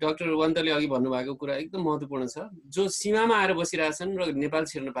डाक्टर वन्तले अघि भन्नुभएको कुरा एकदम महत्त्वपूर्ण छ। जो सीमामा आएर बसिरहेछन् र नेपाल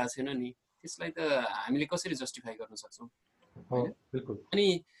छिर्न पाएको छैन नि, त्यसलाई त हामीले कसरी जस्टिफाई गर्न सक्छौँ? अनि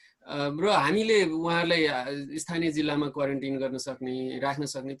र हामीले उहाँहरूलाई स्थानीय जिल्लामा क्वारेन्टाइन गर्न सक्ने, राख्न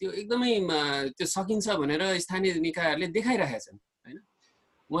सक्ने, त्यो एकदमै त्यो सकिन्छ भनेर स्थानीय निकायहरूले देखाइरहेका छन् होइन।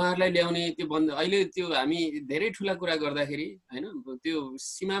 उहाँहरूलाई ल्याउने त्यो बन्द, अहिले त्यो हामी धेरै ठुला कुरा गर्दाखेरि होइन, त्यो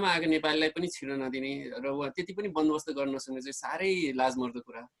सीमामा आएको नेपालीलाई पनि छिर्न नदिने र उहाँ त्यति पनि बन्दोबस्त गर्न नसक्ने चाहिँ साह्रै लाजमर्दो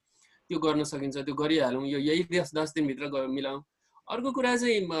कुरा। त्यो गर्न सकिन्छ, त्यो गरिहालौँ, यो यही 10 दिनभित्र मिलाउँ। अर्को कुरा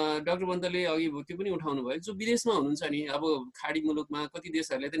चाहिँ डाक्टर बन्तले अघि त्यो पनि उठाउनु भयो, जो विदेशमा हुनुहुन्छ नि, अब खाडी मुलुकमा कति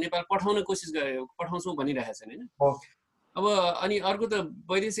देशहरूले त नेपाल पठाउन कोसिस गरे, पठाउँछौँ भनिरहेका छन् होइन। अब अनि अर्को त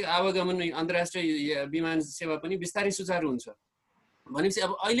वैदेशिक आवागमन, अन्तर्राष्ट्रिय विमान सेवा पनि बिस्तारै सुचारू हुन्छ भनेपछि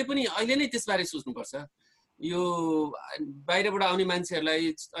अब अहिले नै त्यसबारे सोच्नुपर्छ। यो बाहिरबाट आउने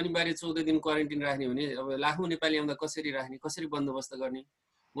मान्छेहरूलाई अनिवार्य 14 दिन क्वारेन्टाइन राख्ने भने अब लाखौँ नेपाली आउँदा कसरी राख्ने, कसरी बन्दोबस्त गर्ने,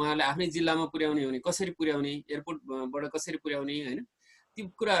 उहाँहरूले आफ्नै जिल्लामा पुर्याउने हो भने कसरी पुर्याउने, एयरपोर्टबाट कसरी पुर्याउने होइन, ती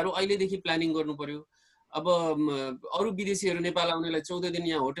कुराहरू अहिलेदेखि प्लानिङ गर्नु पर्यो। अब अरू विदेशीहरू नेपाल आउनेलाई 14 दिन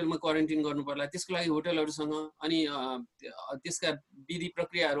यहाँ होटलमा क्वारेन्टाइन गर्नु पर्ला, त्यसको लागि होटलहरूसँग अनि त्यसका विधि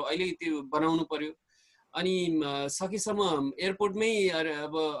प्रक्रियाहरू अहिले त्यो बनाउनु पर्यो। अनि सकेसम्म एयरपोर्टमै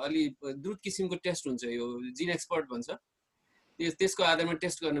अब अलि द्रुत किसिमको टेस्ट हुन्छ, यो जिन एक्सपर्ट भन्छ, त्यसको आधारमा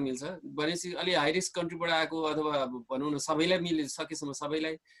टेस्ट गर्न मिल्छ भनेपछि अलि हाई रिस्क कन्ट्रीबाट आएको अथवा भनौँ न सबैलाई सकेसम्म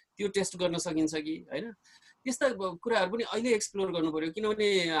सबैलाई त्यो टेस्ट गर्न सकिन्छ कि होइन, त्यस्ता कुराहरू पनि अहिले एक्सप्लोर गर्नु पर्यो। किनभने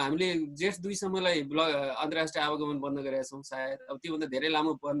हामीले जेठ 2 सम्मलाई अन्तर्राष्ट्रिय आवागमन बन्द गरेका छौँ, सायद अब त्योभन्दा धेरै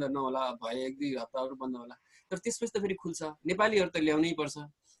लामो बन्द नहोला, भए 1-2 हप्ताहरू बन्द होला, तर त्यसपछि त फेरि खुल्छ। नेपालीहरू त ल्याउनै पर्छ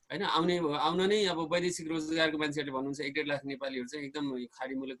होइन। आउन नै अब वैदेशिक रोजगारको मान्छेहरूले भन्नुहुन्छ 1-1.5 लाख नेपालीहरू चाहिँ एकदम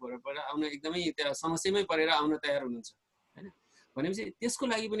खाडी मुलुकबाट आउन एकदमै त्यहाँ समस्यामै परेर आउन तयार हुनुहुन्छ होइन। भनेपछि त्यसको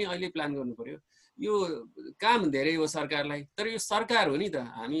लागि पनि अहिले प्लान गर्नु पर्यो। यो काम धेरै हो सरकारलाई, तर यो सरकार हो नि त,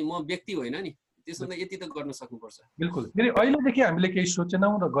 हामी म व्यक्ति होइन नि, त्यसमा यति त गर्न सक्नुपर्छ। बिल्कुल। फेरि अहिलेदेखि हामीले केही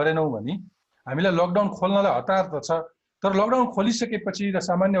सोचेनौँ र गरेनौँ भने हामीलाई लकडाउन खोल्नलाई हतार त छ, तर लकडाउन खोलिसकेपछि र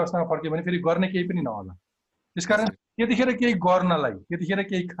सामान्य अवस्थामा फर्क्यो भने फेरि गर्ने केही पनि नहोला। त्यसकारण त्यतिखेर केही गर्नलाई, त्यतिखेर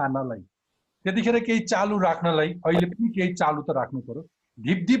केही खानलाई, त्यतिखेर केही चालु राख्नलाई अहिले पनि केही चालु त राख्नु पर्यो।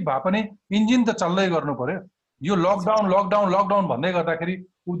 ढिप भए पनि इन्जिन त चल्दै गर्नु पर्यो। यो लकडाउन भन्दै गर्दाखेरि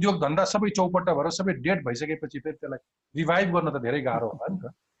उद्योग धन्दा सबै चौपट्टा भएर सबै डेड भइसकेपछि फेरि त्यसलाई रिभाइभ गर्न त धेरै गाह्रो होला नि त।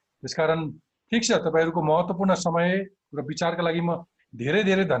 त्यसकारण ठिक छ, तपाईँहरूको महत्त्वपूर्ण समय र विचारका लागि म धेरै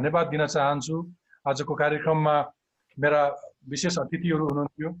धेरै धन्यवाद दिन चाहन्छु। आजको कार्यक्रममा मेरा विशेष अतिथिहरू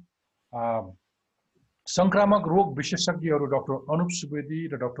हुनुहुन्थ्यो संक्रामक रोग विशेषज्ञहरू डाक्टर अनुप सुवेदी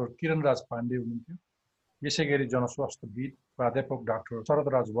र डाक्टर किरणराज पाण्डे हुनुहुन्थ्यो। यसै गरी जनस्वास्थ्यविद प्राध्यापक डाक्टर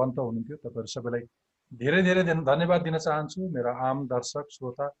शरदराज वन्त हुनुहुन्थ्यो। तपाईँहरू सबैलाई धेरै धेरै धन्यवाद दिन चाहन्छु। मेरा आम दर्शक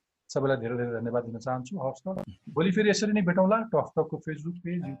श्रोता सबैलाई धेरै धेरै धन्यवाद दिन चाहन्छु। हवस् त, भोलि फेरि यसरी नै भेटौँला। Tough टकको Facebook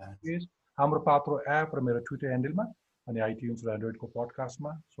page, YouTube page, हाम्रो पात्रो एप र मेरो ट्विटर ह्यान्डलमा अनि आइट्युन्स र एन्ड्रोइडको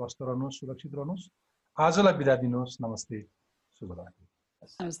पडकास्टमा। स्वस्थ रहनुहोस्, सुरक्षित रहनुहोस्। आजलाई बिदा दिनुहोस्। नमस्ते, शुभरात्रि।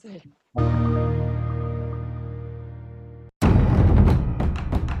 नमस्ते।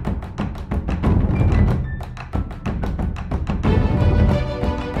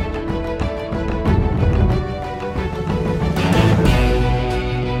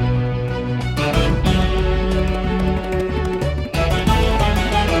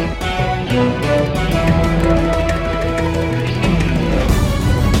 Thank you.